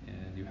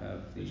 and you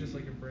have it's just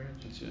like a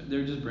branch.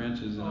 They're just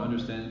branches, and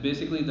understand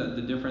basically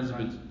the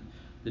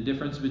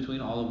difference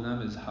between all of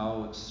them is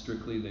how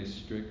strictly they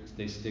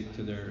stick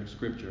to their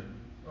scripture.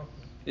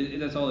 Okay.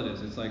 That's all it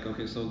is. It's like,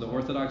 okay, so the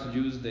Orthodox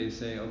Jews, they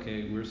say,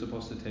 okay, we're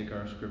supposed to take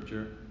our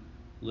scripture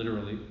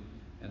literally,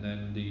 and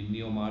then the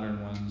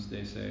neo-modern ones,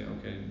 they say,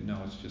 okay,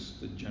 no, it's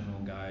just a general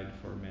guide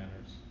for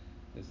manners.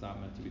 It's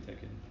not meant to be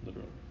taken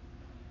literally.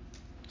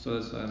 So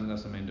that's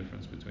the main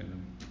difference between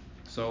them.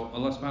 So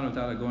Allah subhanahu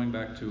wa ta'ala, going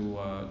back to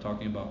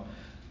talking about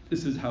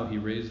this is how He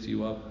raised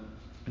you up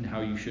and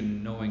how you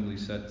shouldn't knowingly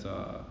set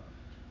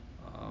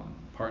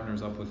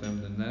partners up with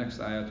Him. The next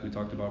ayat we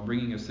talked about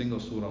bringing a single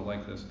surah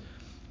like this.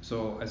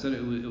 So I said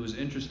it was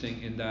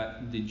interesting in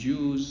that the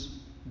Jews,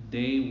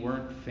 they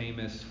weren't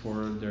famous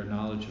for their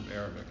knowledge of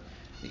Arabic.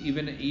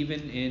 Even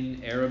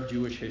in Arab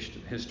Jewish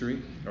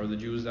history, or the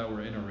Jews that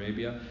were in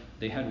Arabia,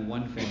 they had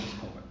one famous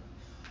poet,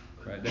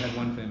 right? They had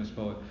one famous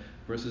poet,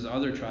 versus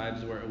other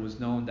tribes where it was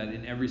known that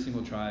in every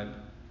single tribe,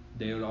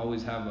 they would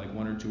always have like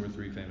one or two or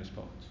three famous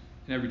poets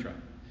in every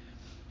tribe.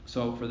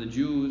 So for the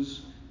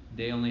Jews,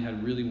 they only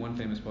had really one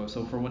famous poet.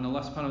 So for when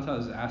Allah subhanahu wa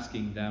ta'ala is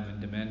asking them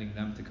and demanding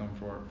them to come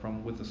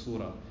from with the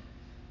surah,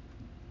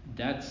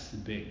 That's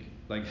big.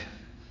 Like,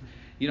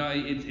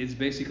 it's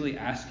basically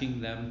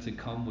asking them to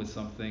come with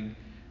something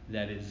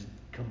that is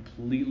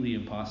completely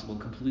impossible,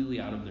 completely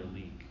out of their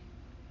league.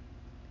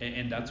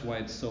 And that's why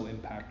it's so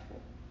impactful.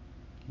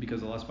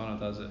 Because Allah subhanahu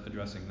wa ta'ala is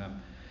addressing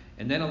them.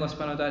 And then Allah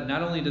subhanahu wa ta'ala,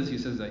 not only does He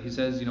says that, He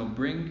says,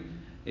 bring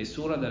a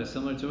surah that is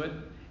similar to it.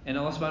 And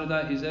Allah subhanahu wa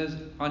ta'ala, He says,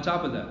 on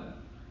top of that,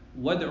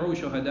 وَدْعُوا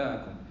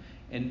شُهَدَاءَكُمْ,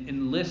 and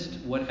enlist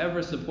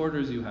whatever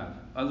supporters you have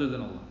other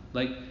than Allah.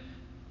 Like,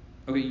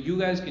 okay, you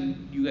guys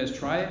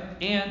try it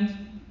and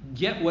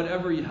get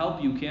whatever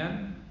help you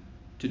can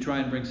to try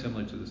and bring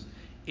similar to this.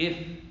 If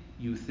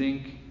you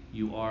think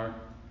you are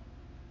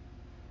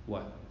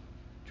what?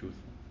 Truthful.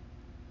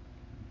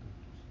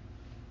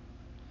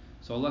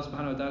 So Allah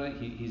subhanahu wa ta'ala,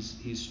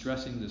 he's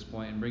stressing this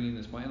point and bringing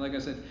this point. And like I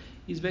said,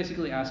 He's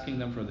basically asking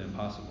them for the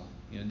impossible.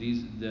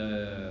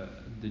 The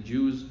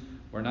Jews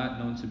were not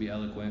known to be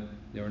eloquent.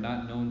 They were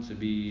not known to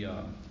be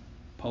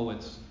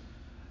poets.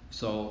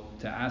 So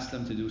to ask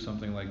them to do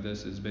something like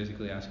this is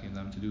basically asking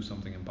them to do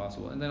something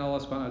impossible. And then Allah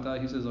subhanahu wa ta'ala,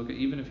 He says, okay,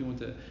 even if you want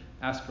to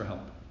ask for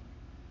help,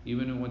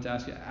 even if you want to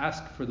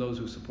ask for those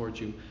who support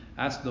you,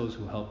 ask those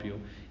who help you,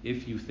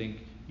 if you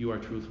think you are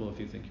truthful, if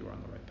you think you are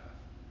on the right path.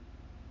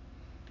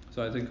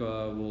 So I think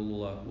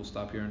we'll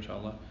stop here,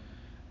 inshallah.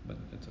 But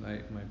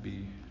tonight might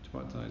be,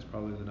 tonight's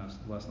probably the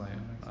last night,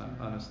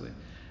 honestly.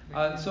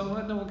 No,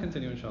 we'll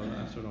continue, inshallah,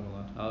 after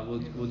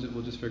Ramadan.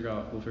 We'll just figure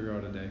out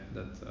a day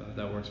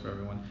that works for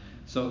everyone.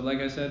 So like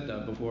I said,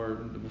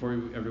 before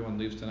everyone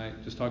leaves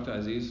tonight, just talk to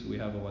Aziz. We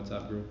have a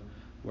WhatsApp group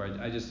where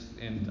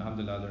and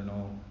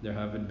alhamdulillah, there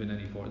haven't been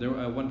any forward.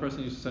 One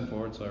person used to send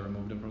forward, so I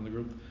removed him from the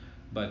group.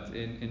 But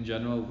in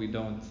general,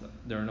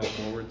 there are no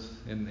forwards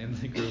in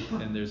the group,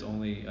 and there's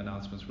only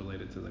announcements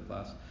related to the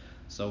class.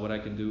 So what I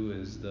can do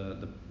is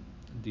the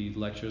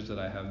lectures that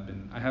I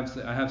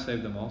have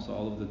saved them all. So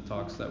all of the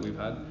talks that we've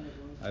had,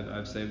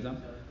 I've saved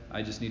them.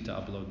 I just need to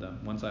upload them.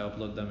 Once I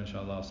upload them,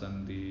 inshallah, I'll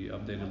send the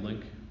updated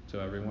link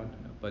to everyone.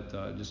 But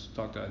just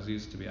talk to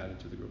Aziz to be added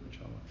to the group,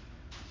 inshallah.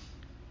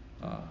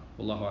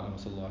 Wallahu a'lam wa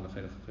sallallahu ala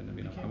khayri khalqi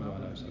nabiyina Muhammad wa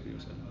ala alihi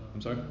wa sallam.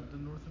 I'm sorry?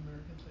 The North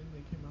American thing,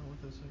 they came out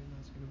with this saying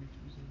that's going to be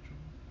Tuesday,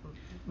 inshallah.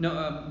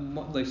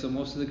 No, so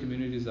most of the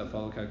communities that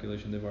follow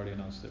calculation, they've already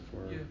announced it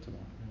for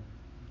tomorrow.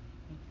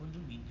 What do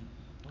we do?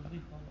 What do we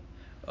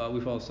follow?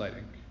 We follow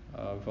sighting.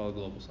 We follow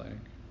global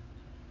sighting.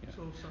 Yeah.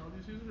 So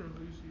Saudi sees it or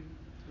who see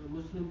it?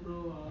 Muslim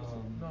Pro.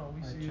 No,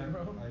 we see it,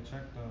 bro. I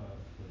checked for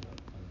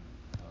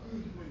the